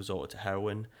people resorted to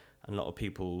heroin, and a lot of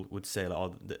people would say, like,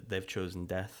 oh, they've chosen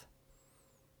death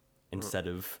instead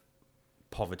of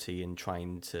poverty and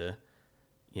trying to,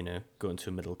 you know, go into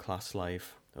a middle class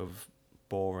life of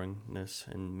boringness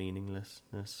and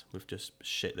meaninglessness with just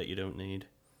shit that you don't need.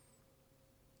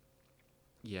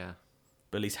 Yeah.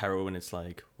 But at least heroin, it's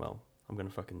like, well,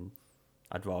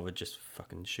 I'd rather just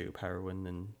fucking shoot up heroin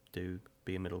than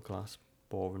be a middle class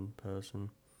boring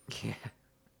person. Yeah.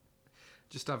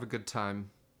 Just have a good time.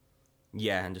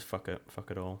 Yeah, and just fuck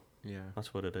it all. Yeah.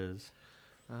 That's what it is.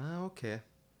 Ah, okay.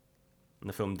 And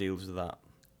the film deals with that,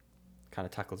 kind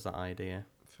of tackles that idea.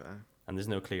 Fair. And there's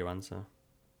no clear answer.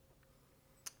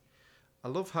 I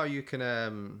love how you can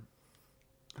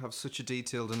have such a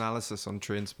detailed analysis on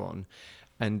Trainspotting,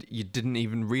 and you didn't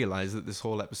even realise that this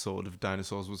whole episode of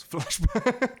Dinosaurs was a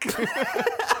flashback.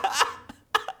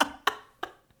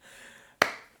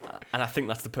 And I think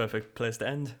that's the perfect place to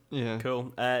end. Yeah.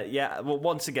 Cool. Yeah. Well,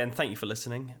 once again, thank you for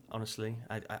listening. Honestly,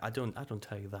 I don't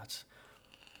tell you that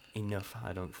enough.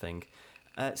 I don't think.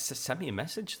 Send me a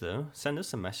message though. Send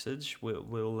us a message.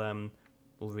 We'll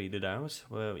read it out.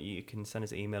 Well, you can send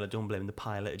us an email at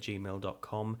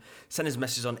don'tblamethepilot@gmail.com. Send us a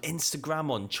message on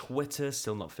Instagram, on Twitter,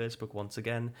 still not Facebook once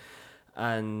again.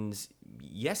 And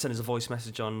yeah, send us a voice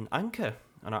message on Anchor,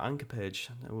 on our Anchor page.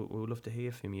 We'd love to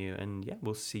hear from you. And yeah,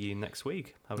 we'll see you next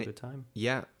week. Have a good time.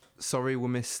 Yeah. Sorry we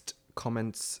missed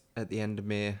comments at the end of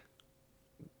May.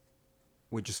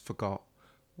 We just forgot.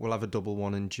 We'll have a double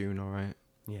one in June, all right?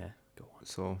 Yeah, go on.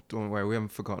 So don't worry, we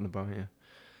haven't forgotten about you.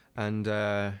 And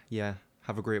yeah,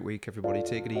 have a great week, everybody.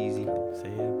 Take it easy. See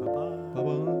you. Bye-bye.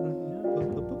 Bye-bye.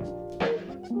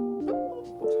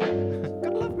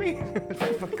 Gotta love me.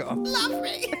 Fuck off. Love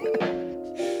me.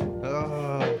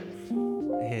 Oh.